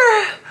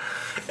sliver.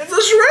 It's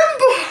a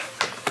shrimp.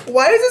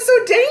 Why is it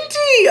so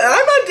dainty?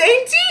 I'm not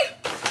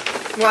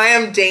dainty. Well, I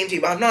am dainty,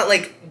 but I'm not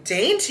like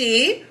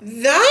dainty.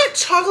 That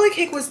chocolate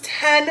cake was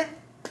 $10.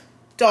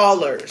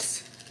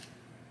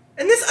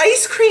 And this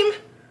ice cream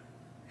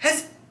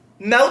has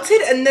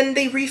melted and then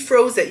they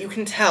refroze it. You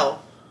can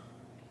tell.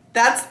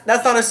 That's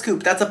not a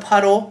scoop. That's a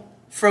puddle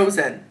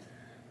frozen.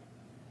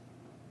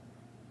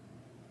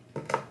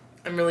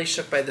 I'm really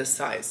shook by this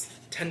size.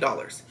 $10.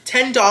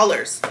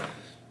 $10.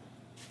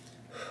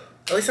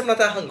 At least I'm not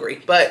that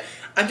hungry, but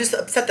I'm just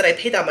upset that I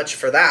paid that much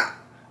for that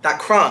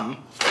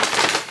crumb.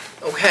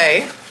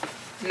 Okay,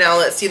 now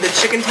let's see the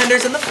chicken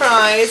tenders and the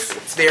fries.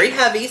 It's very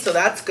heavy, so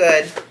that's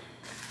good.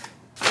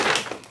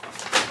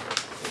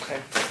 Okay.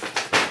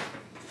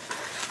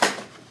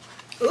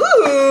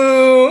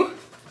 Ooh,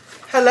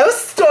 hello,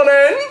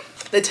 stunning.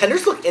 The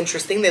tenders look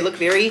interesting. They look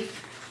very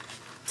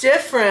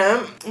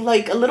different,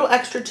 like a little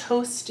extra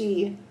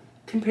toasty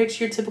compared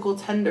to your typical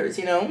tenders,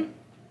 you know?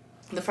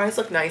 The fries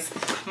look nice.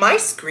 My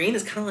screen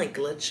is kind of like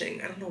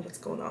glitching. I don't know what's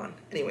going on.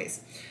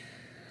 Anyways.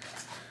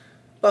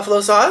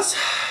 Buffalo sauce.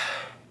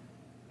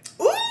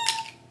 Ooh!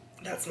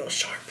 That smells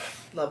sharp.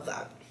 Love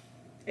that.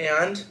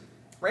 And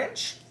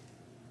ranch.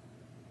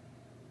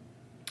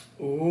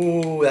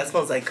 Ooh, that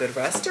smells like good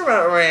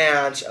restaurant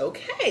ranch.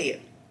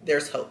 Okay.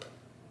 There's hope.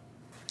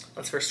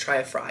 Let's first try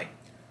a fry.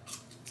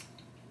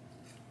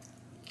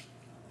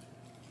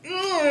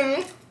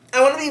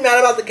 I want to be mad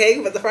about the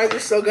cake, but the fries are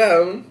so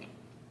good.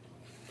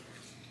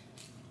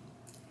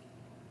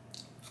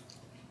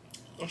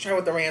 Let's try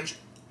with the ranch.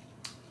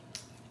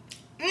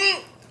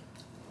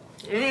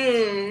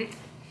 Yay.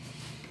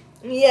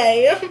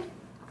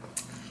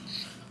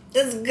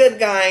 It's good,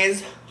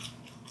 guys.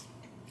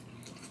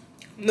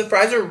 The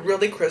fries are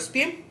really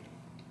crispy.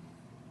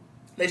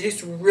 They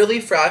taste really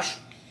fresh,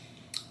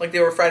 like they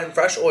were fried in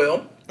fresh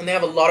oil. And they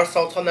have a lot of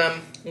salt on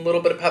them, a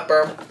little bit of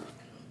pepper.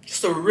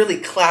 Just a really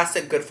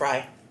classic good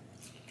fry.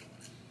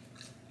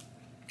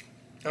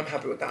 I'm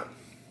happy with that.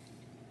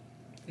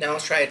 Now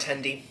let's try a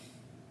tendy.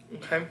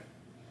 Okay.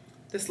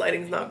 This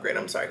lighting's not great,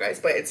 I'm sorry guys,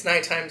 but it's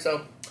nighttime,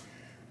 so.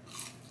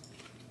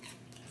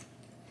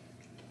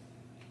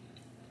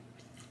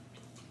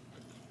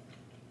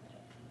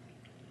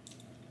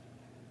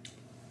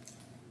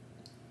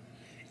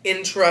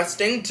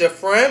 Interesting,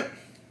 different.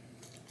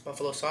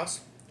 Buffalo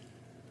sauce.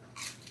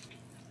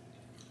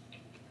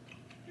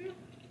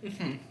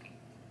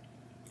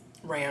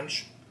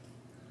 Ranch.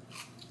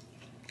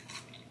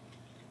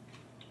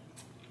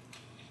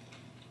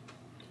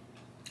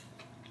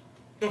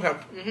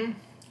 Okay.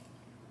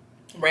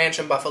 Ranch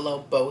and buffalo,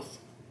 both.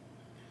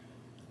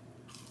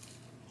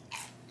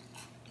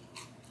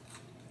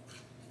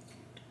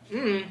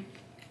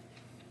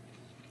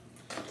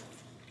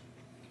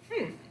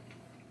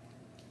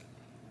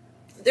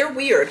 They're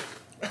weird.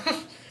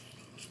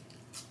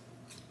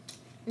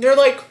 They're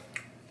like,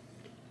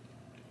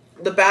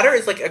 the batter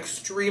is like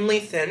extremely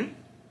thin.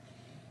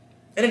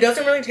 And it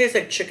doesn't really taste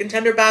like chicken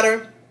tender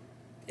batter.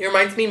 It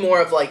reminds me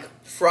more of like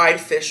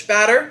fried fish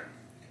batter.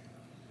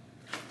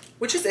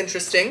 Which is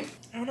interesting.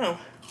 I don't know.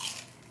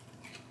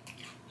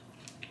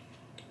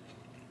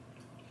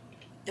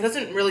 It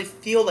doesn't really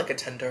feel like a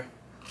tender.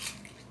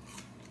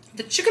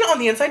 The chicken on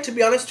the inside, to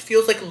be honest,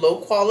 feels like low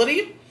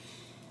quality.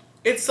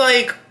 It's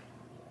like,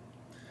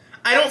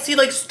 I don't see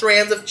like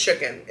strands of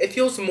chicken. It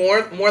feels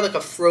more like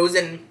a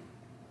frozen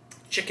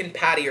chicken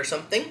patty or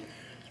something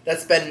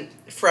that's been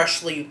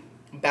freshly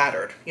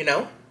battered, you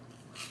know?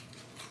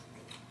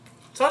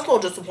 So that's a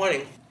little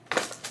disappointing.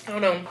 I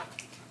don't know.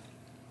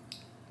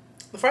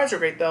 The fries are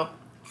great though.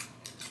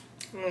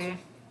 Kind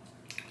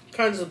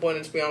of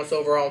disappointed, to be honest,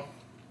 overall.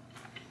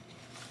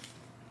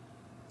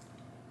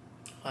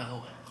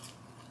 Wow.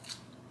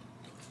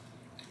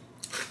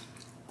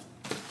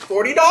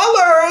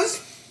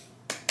 $40!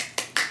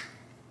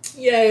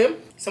 Yay.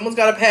 Someone's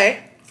got to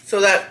pay so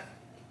that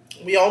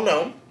we all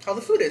know how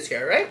the food is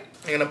here, right?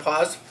 I'm going to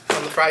pause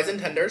on the fries and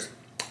tenders.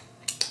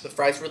 The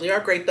fries really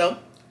are great though.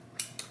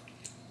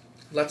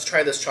 Let's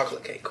try this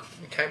chocolate cake,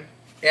 okay?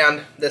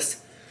 And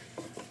this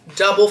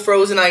double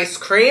frozen ice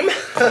cream.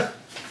 Oh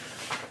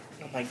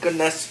my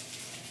goodness.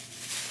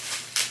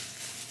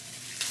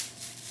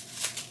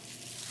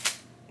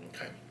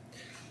 Okay.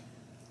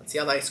 Let's see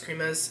how the ice cream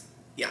is.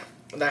 Yeah,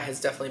 that has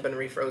definitely been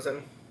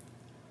refrozen.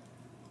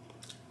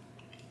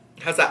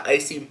 It has that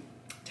icy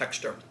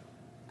texture.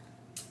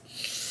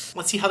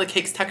 Let's see how the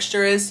cake's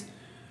texture is.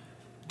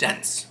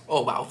 Dense.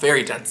 Oh wow,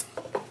 very dense.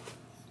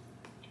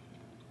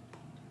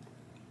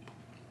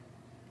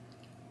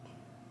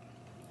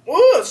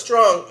 Oh, it's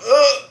strong.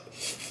 Ugh.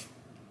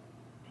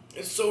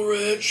 It's so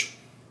rich.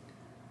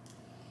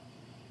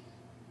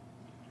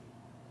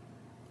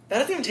 That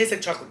doesn't even taste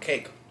like chocolate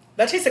cake.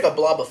 That tastes like a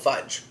blob of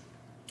fudge.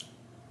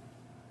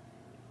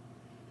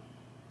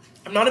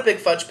 I'm not a big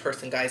fudge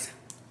person, guys.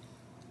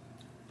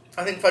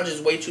 I think fudge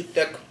is way too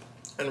thick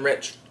and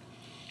rich.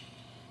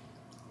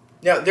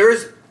 Now, there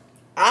is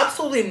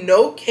absolutely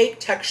no cake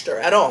texture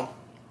at all.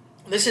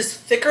 This is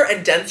thicker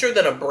and denser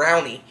than a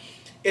brownie.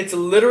 It's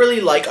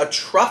literally like a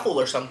truffle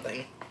or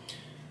something.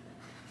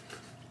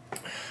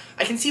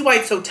 I can see why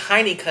it's so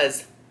tiny,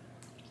 because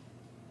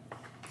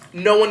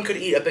no one could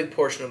eat a big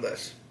portion of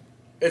this.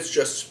 It's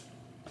just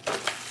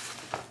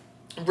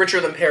richer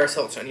than Paris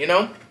Hilton, you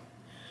know?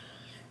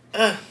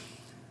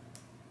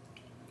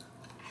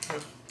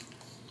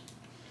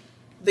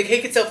 The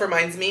cake itself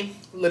reminds me,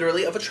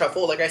 literally, of a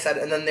truffle, like I said,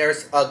 and then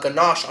there's a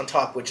ganache on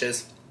top, which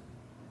is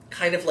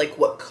kind of like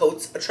what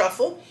coats a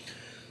truffle.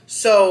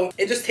 So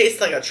it just tastes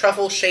like a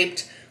truffle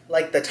shaped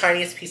like the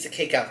tiniest piece of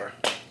cake ever.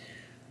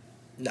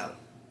 No,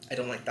 I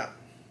don't like that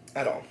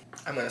at all.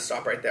 I'm gonna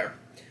stop right there.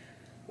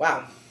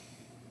 Wow.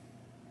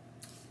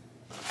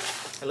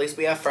 At least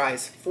we have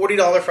fries.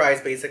 $40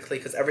 fries basically,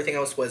 because everything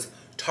else was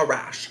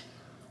trash.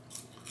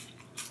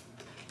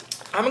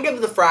 I'm gonna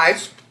give the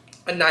fries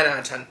a 9 out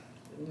of 10.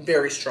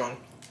 Very strong.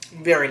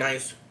 Very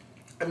nice.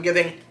 I'm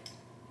giving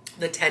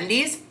the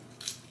tendies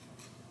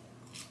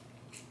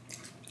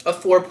a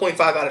 4.5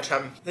 out of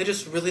 10. They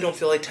just really don't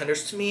feel like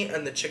tenders to me,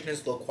 and the chicken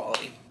is low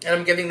quality. And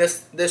I'm giving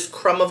this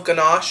crumb of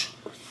ganache,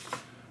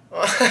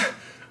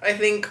 I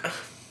think,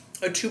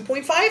 a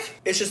 2.5.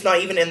 It's just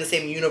not even in the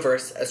same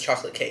universe as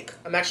chocolate cake.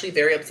 I'm actually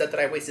very upset that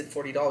I wasted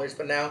 $40,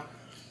 but now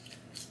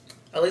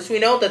at least we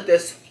know that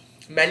this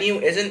menu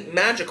isn't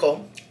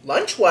magical.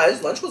 Lunch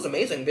was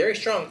amazing, very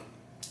strong.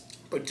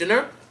 But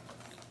dinner,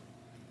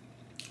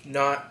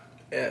 not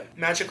it.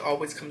 Magic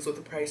always comes with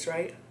a price,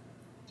 right?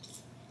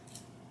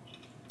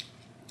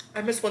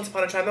 I missed Once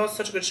Upon a Time. That was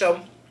such a good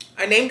show.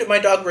 I named my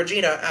dog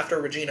Regina after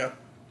Regina.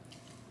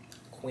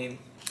 Queen.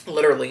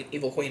 Literally,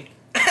 evil queen.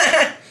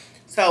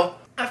 So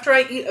after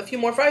I eat a few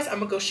more fries, I'm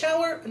gonna go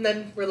shower and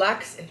then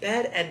relax in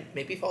bed and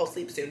maybe fall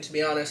asleep soon, to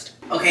be honest.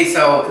 Okay,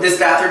 so this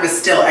bathroom is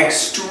still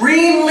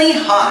extremely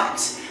hot.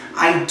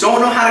 I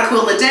don't know how to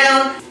cool it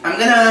down. I'm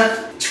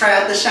gonna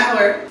try out the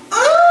shower.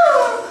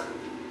 Oh!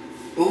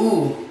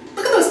 Ooh,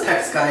 look at those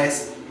pecs,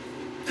 guys.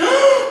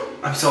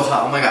 I'm so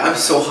hot, oh my God, I'm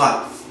so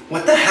hot.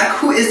 What the heck,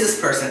 who is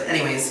this person?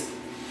 Anyways,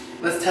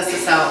 let's test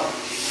this out.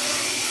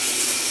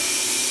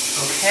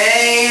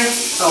 Okay,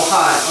 so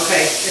hot,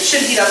 okay. It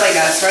should heat up, I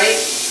guess, right?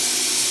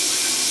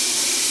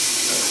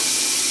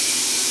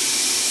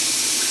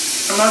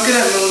 I'm not good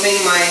at moving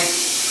my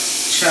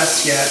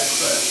chest yet,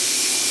 but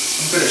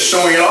I'm good at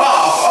showing it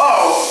off.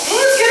 Oh,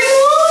 it's getting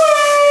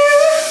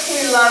warm.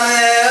 We love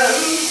it.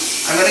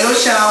 I'm gonna go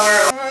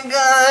shower. Oh my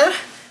God.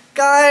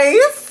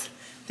 Guys,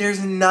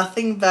 there's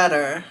nothing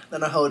better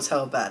than a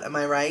hotel bed, am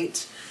I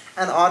right?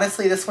 And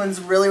honestly, this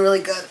one's really, really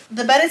good.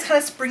 The bed is kind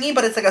of springy,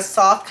 but it's like a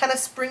soft kind of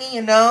springy,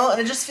 you know?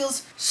 And it just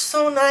feels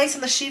so nice,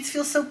 and the sheets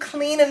feel so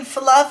clean and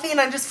fluffy, and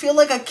I just feel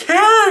like a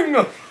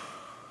king.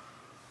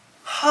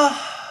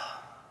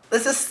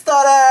 This is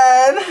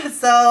stunning.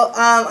 So,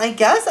 I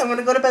guess I'm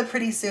gonna go to bed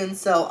pretty soon.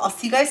 So I'll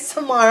see you guys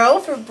tomorrow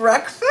for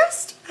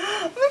breakfast.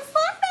 I'm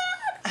excited.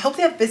 I hope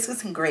they have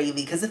biscuits and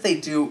gravy, because if they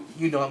do,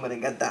 you know I'm gonna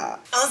get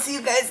that. I'll see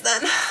you guys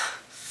then.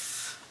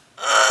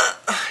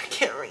 I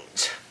can't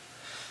reach.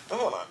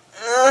 Hold on.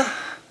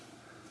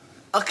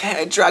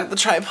 Okay, I dragged the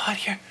tripod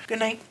here. Good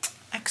night.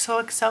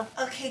 XOXO.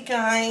 Okay,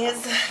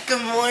 guys.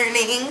 Good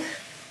morning.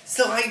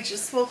 So I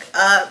just woke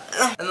up.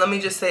 And let me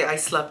just say, I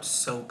slept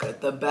so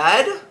good. The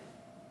bed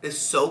is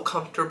so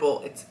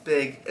comfortable. It's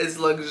big. It's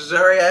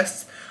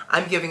luxurious.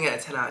 I'm giving it a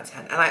 10 out of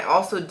 10. And I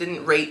also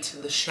didn't rate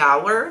the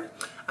shower.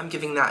 I'm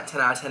giving that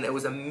 10 out of 10. It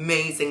was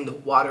amazing. The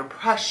water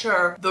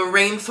pressure, the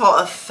rainfall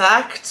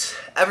effect,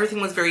 everything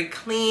was very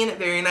clean,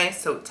 very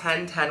nice. So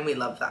 10, 10, we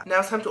love that. Now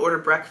it's time to order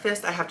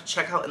breakfast. I have to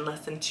check out in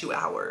less than 2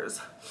 hours.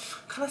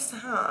 Kind of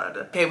sad.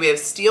 Okay, we have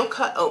steel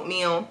cut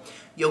oatmeal,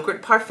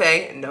 yogurt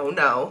parfait,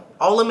 no.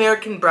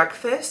 All-American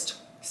breakfast,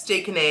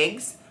 steak and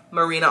eggs,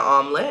 marina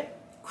omelet,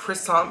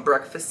 croissant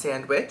breakfast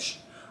sandwich,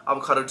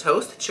 avocado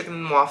toast, chicken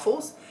and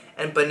waffles,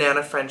 and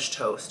banana French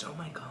toast. Oh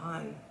my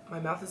God, my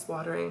mouth is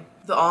watering.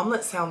 The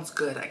omelet sounds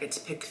good. I get to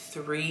pick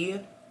three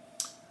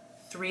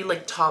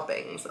like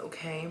toppings,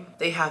 okay?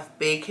 They have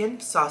bacon,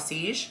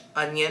 sausage,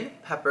 onion,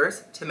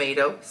 peppers,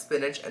 tomato,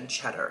 spinach, and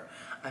cheddar.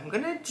 I'm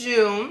gonna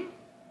do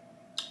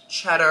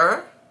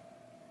cheddar,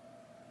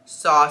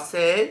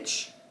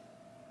 sausage,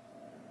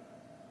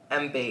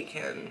 and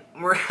bacon.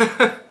 We're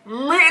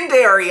meat and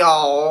dairy,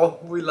 y'all.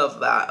 We love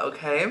that,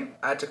 okay?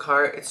 Add to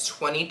cart, it's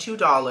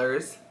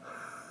 $22.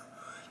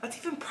 That's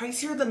even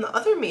pricier than the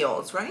other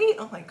meals, right?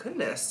 Oh my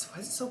goodness,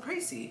 why is it so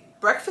pricey?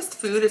 Breakfast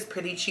food is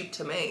pretty cheap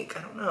to make,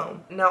 I don't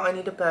know. Now I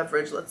need a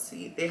beverage, let's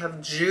see. They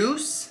have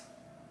juice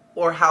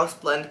or house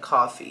blend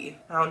coffee.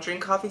 I don't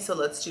drink coffee, so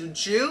let's do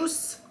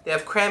juice. They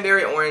have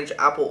cranberry, orange,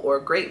 apple, or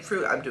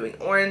grapefruit. I'm doing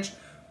orange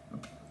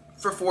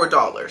for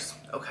 $4,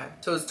 okay.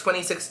 So it's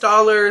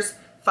 $26.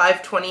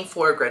 $5.20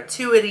 for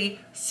gratuity,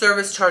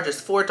 service charge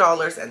is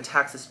 $4, and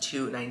tax is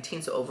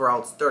 $2.19, so overall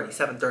it's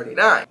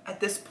 $37.39. At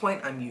this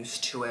point, I'm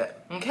used to it.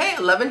 Okay,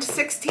 11 to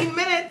 16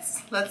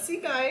 minutes. Let's see,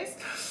 guys.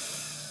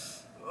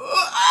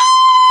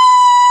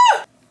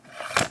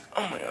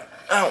 Oh my God.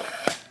 Oh.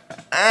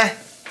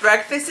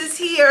 Breakfast is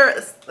here.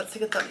 Let's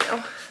take a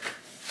thumbnail.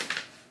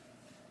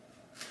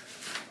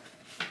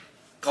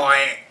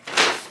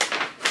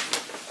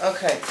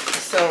 Okay,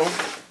 so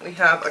we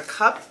have a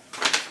cup,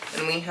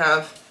 and we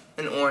have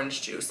an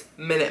orange juice,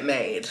 Minute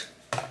Maid.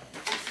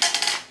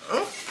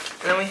 Oh,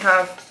 and then we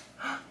have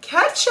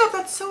ketchup.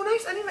 That's so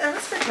nice. I didn't even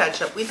ask for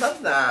ketchup. We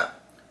love that.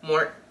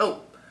 More,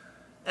 oh,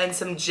 and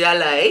some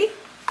jelly.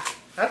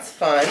 That's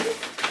fun.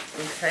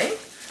 Okay.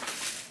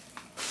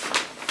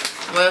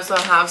 We also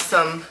have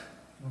some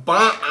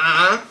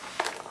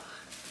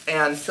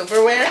and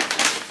silverware,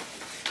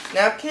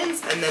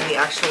 napkins, and then the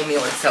actual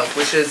meal itself,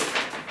 which is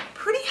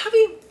pretty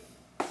heavy.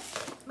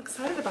 I'm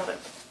excited about it.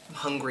 I'm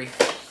hungry.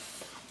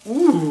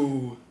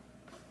 Ooh.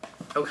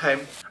 Okay.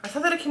 I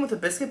thought that it came with a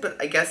biscuit, but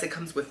I guess it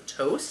comes with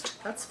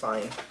toast. That's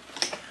fine.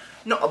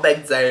 Not a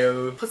big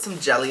deal. Put some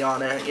jelly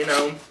on it, you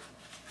know.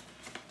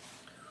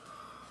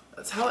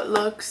 That's how it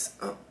looks.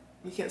 Oh,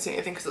 you can't see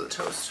anything because of the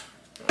toast.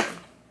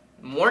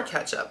 More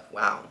ketchup.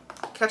 Wow.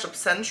 Ketchup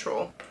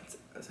central.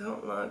 That's how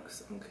it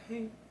looks.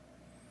 Okay.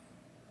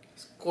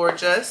 It's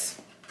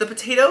gorgeous. The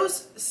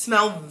potatoes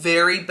smell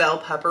very bell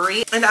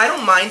peppery. And I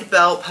don't mind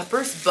bell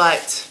peppers,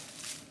 but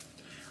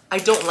I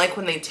don't like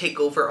when they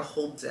take over a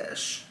whole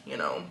dish, you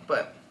know,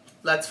 but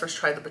let's first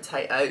try the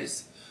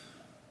potatoes.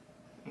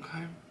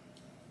 Okay.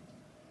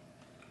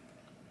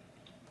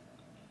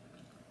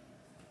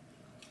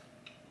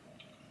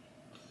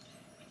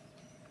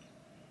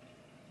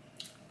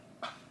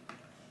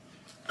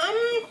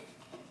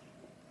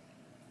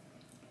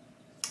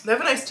 They have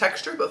a nice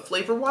texture, but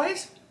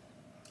flavor-wise,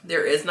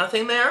 there is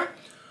nothing there.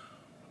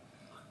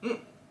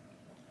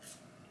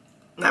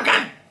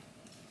 Okay.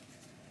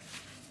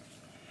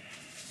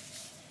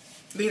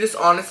 They just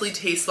honestly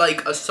taste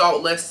like a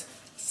saltless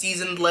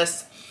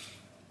seasonedless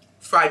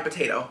fried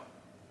potato.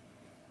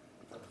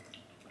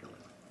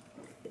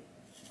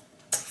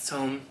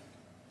 So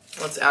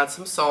let's add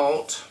some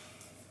salt.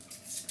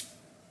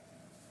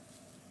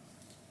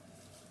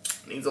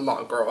 Needs a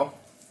lot, girl.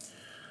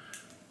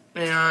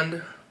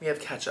 And we have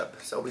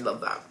ketchup, so we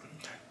love that.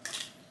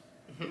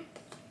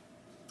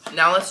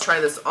 Now let's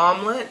try this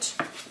omelet.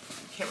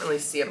 Can't really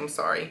see it, I'm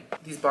sorry.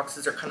 These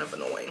boxes are kind of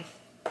annoying.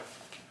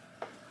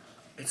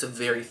 It's a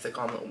very thick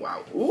omelet,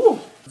 wow. Ooh,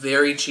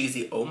 very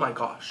cheesy, oh my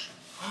gosh.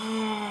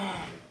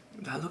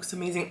 That looks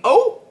amazing.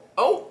 Oh,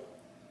 oh.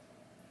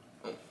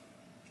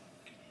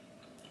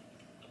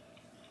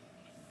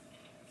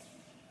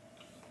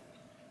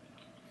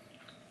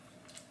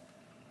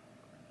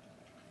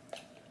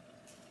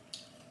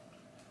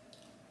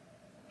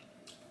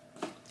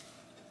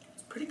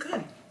 Pretty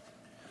good.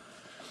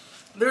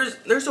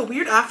 There's a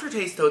weird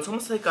aftertaste though. It's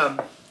almost like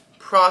a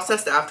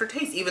processed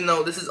aftertaste, even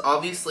though this is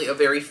obviously a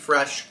very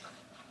fresh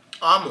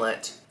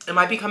omelet. It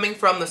might be coming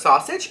from the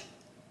sausage,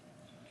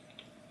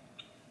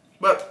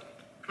 but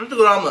it's a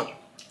good omelet.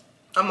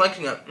 I'm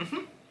liking it.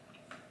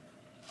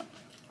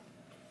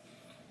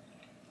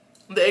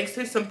 The eggs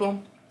taste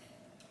simple.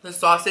 The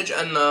sausage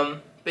and the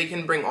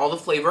bacon bring all the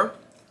flavor.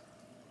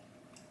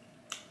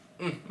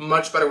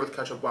 Much better with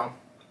ketchup, wow.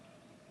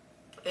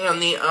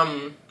 And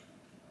the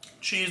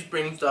cheese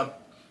brings the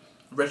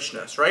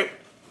richness, right?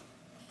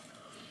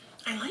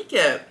 I like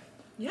it.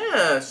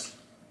 Yes.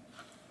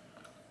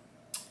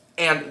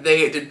 And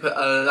they did put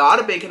a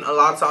lot of bacon, a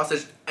lot of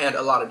sausage, and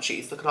a lot of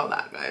cheese. Look at all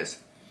that, guys.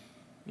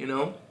 You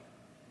know?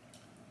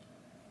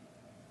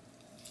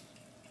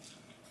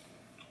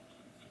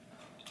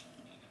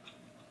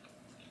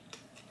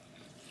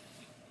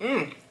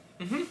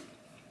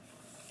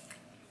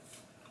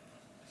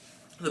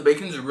 The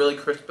bacon's really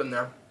crisp in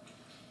there.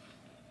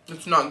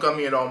 It's not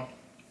gummy at all.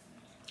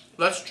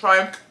 Let's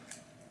try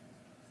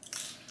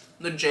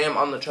the jam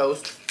on the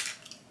toast.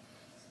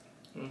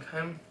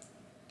 Okay.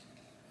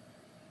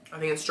 I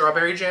think it's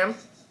strawberry jam.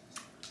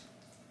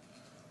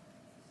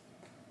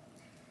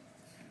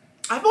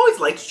 I've always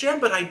liked jam,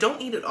 but I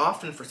don't eat it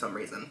often for some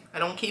reason. I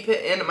don't keep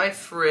it in my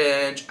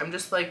fridge. I'm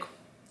just like,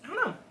 I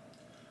don't know.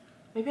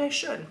 Maybe I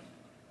should.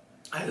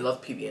 I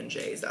love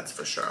PB&Js, that's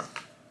for sure.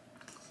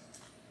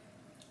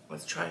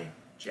 Let's try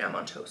jam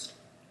on toast.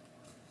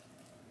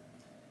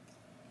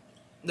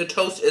 The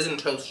toast isn't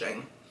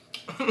toasting.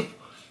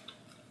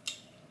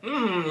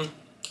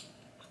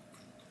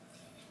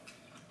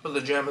 But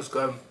the jam is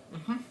good.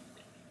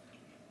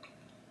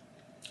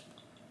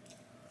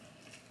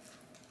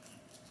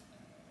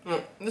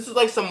 This is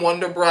like some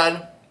Wonder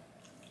Bread,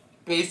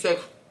 basic,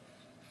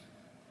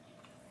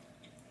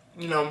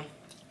 you know,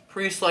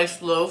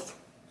 pre-sliced loaf.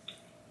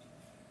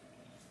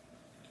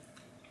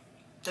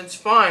 It's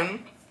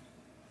fine.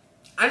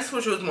 I just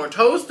wish it was more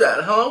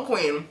toasted. Hello,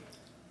 Queen.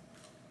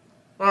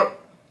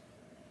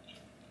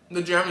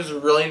 The jam is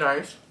really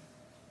nice.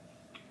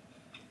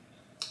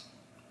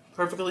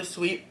 Perfectly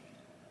sweet.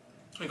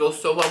 It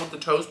goes so well with the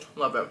toast.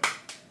 Love it.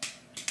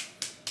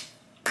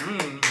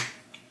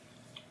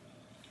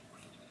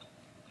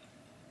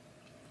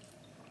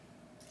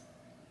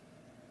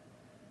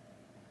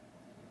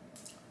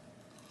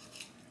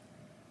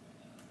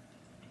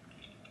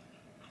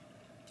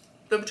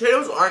 The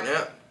potatoes aren't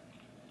it.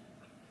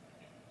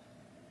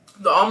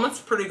 The omelet's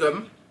pretty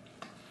good.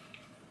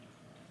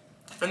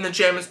 And the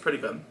jam is pretty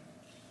good.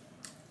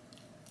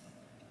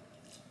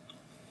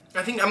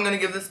 I think I'm going to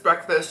give this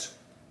breakfast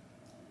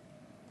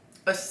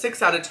a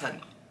 6 out of 10.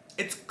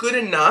 It's good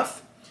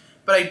enough,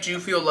 but I do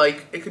feel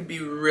like it could be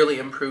really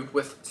improved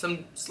with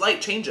some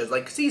slight changes,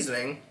 like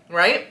seasoning,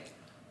 right?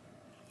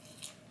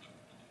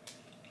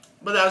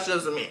 But that's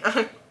just me.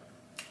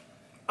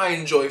 I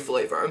enjoy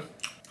flavor.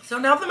 So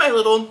now that my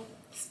little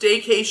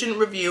staycation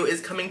review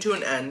is coming to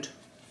an end,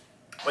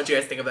 what do you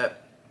guys think of it?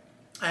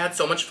 I had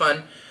so much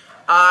fun.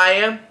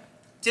 I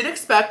did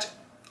expect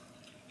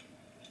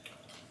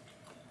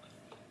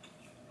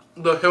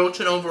the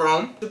Hilton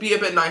overall to be a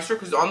bit nicer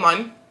because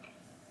online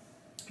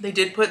they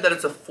did put that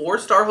it's a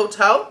 4-star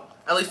hotel,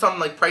 at least on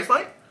like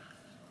Priceline.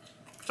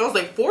 So I was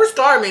like,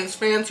 4-star means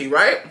fancy,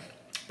 right?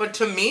 But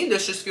to me,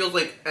 this just feels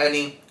like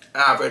any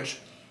average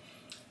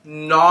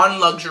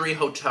non-luxury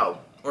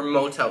hotel or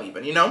motel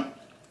even, you know?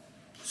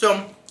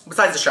 So,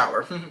 besides the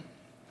shower.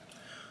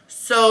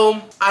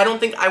 So, I don't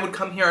think I would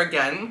come here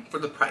again for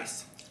the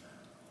price.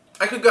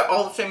 I could get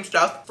all the same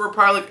stuff for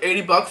probably like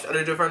 80 bucks at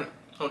a different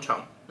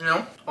hotel, you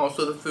know?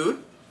 Also the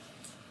food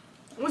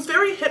was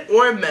very hit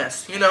or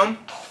miss, you know?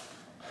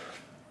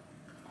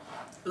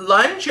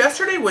 Lunch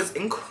yesterday was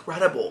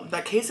incredible.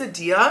 That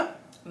quesadilla,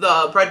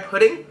 the bread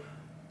pudding,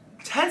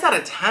 10s out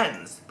of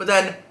 10s. But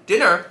then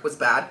dinner was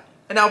bad.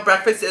 And now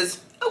breakfast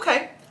is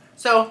okay.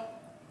 So,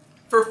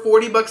 for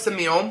 40 bucks a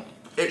meal,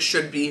 it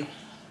should be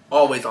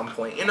always on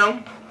point, you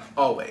know?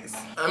 Always.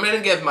 I'm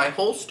gonna give my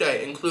whole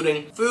stay,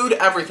 including food,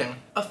 everything,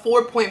 a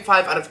 4.5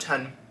 out of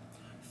 10.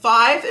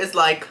 5 is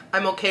like,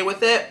 I'm okay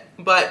with it,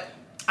 but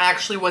I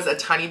actually was a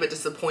tiny bit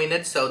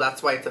disappointed, so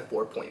that's why it's a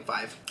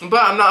 4.5.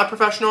 But I'm not a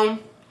professional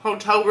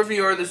hotel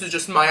reviewer. This is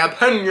just my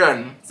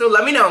opinion. So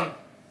let me know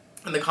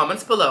in the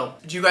comments below.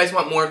 Do you guys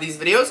want more of these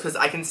videos? Because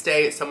I can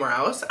stay somewhere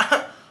else.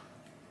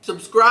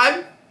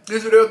 Subscribe. Give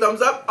this video a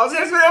thumbs up. I'll see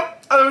you next video.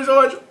 I love you so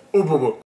much. Oh, bye-bye.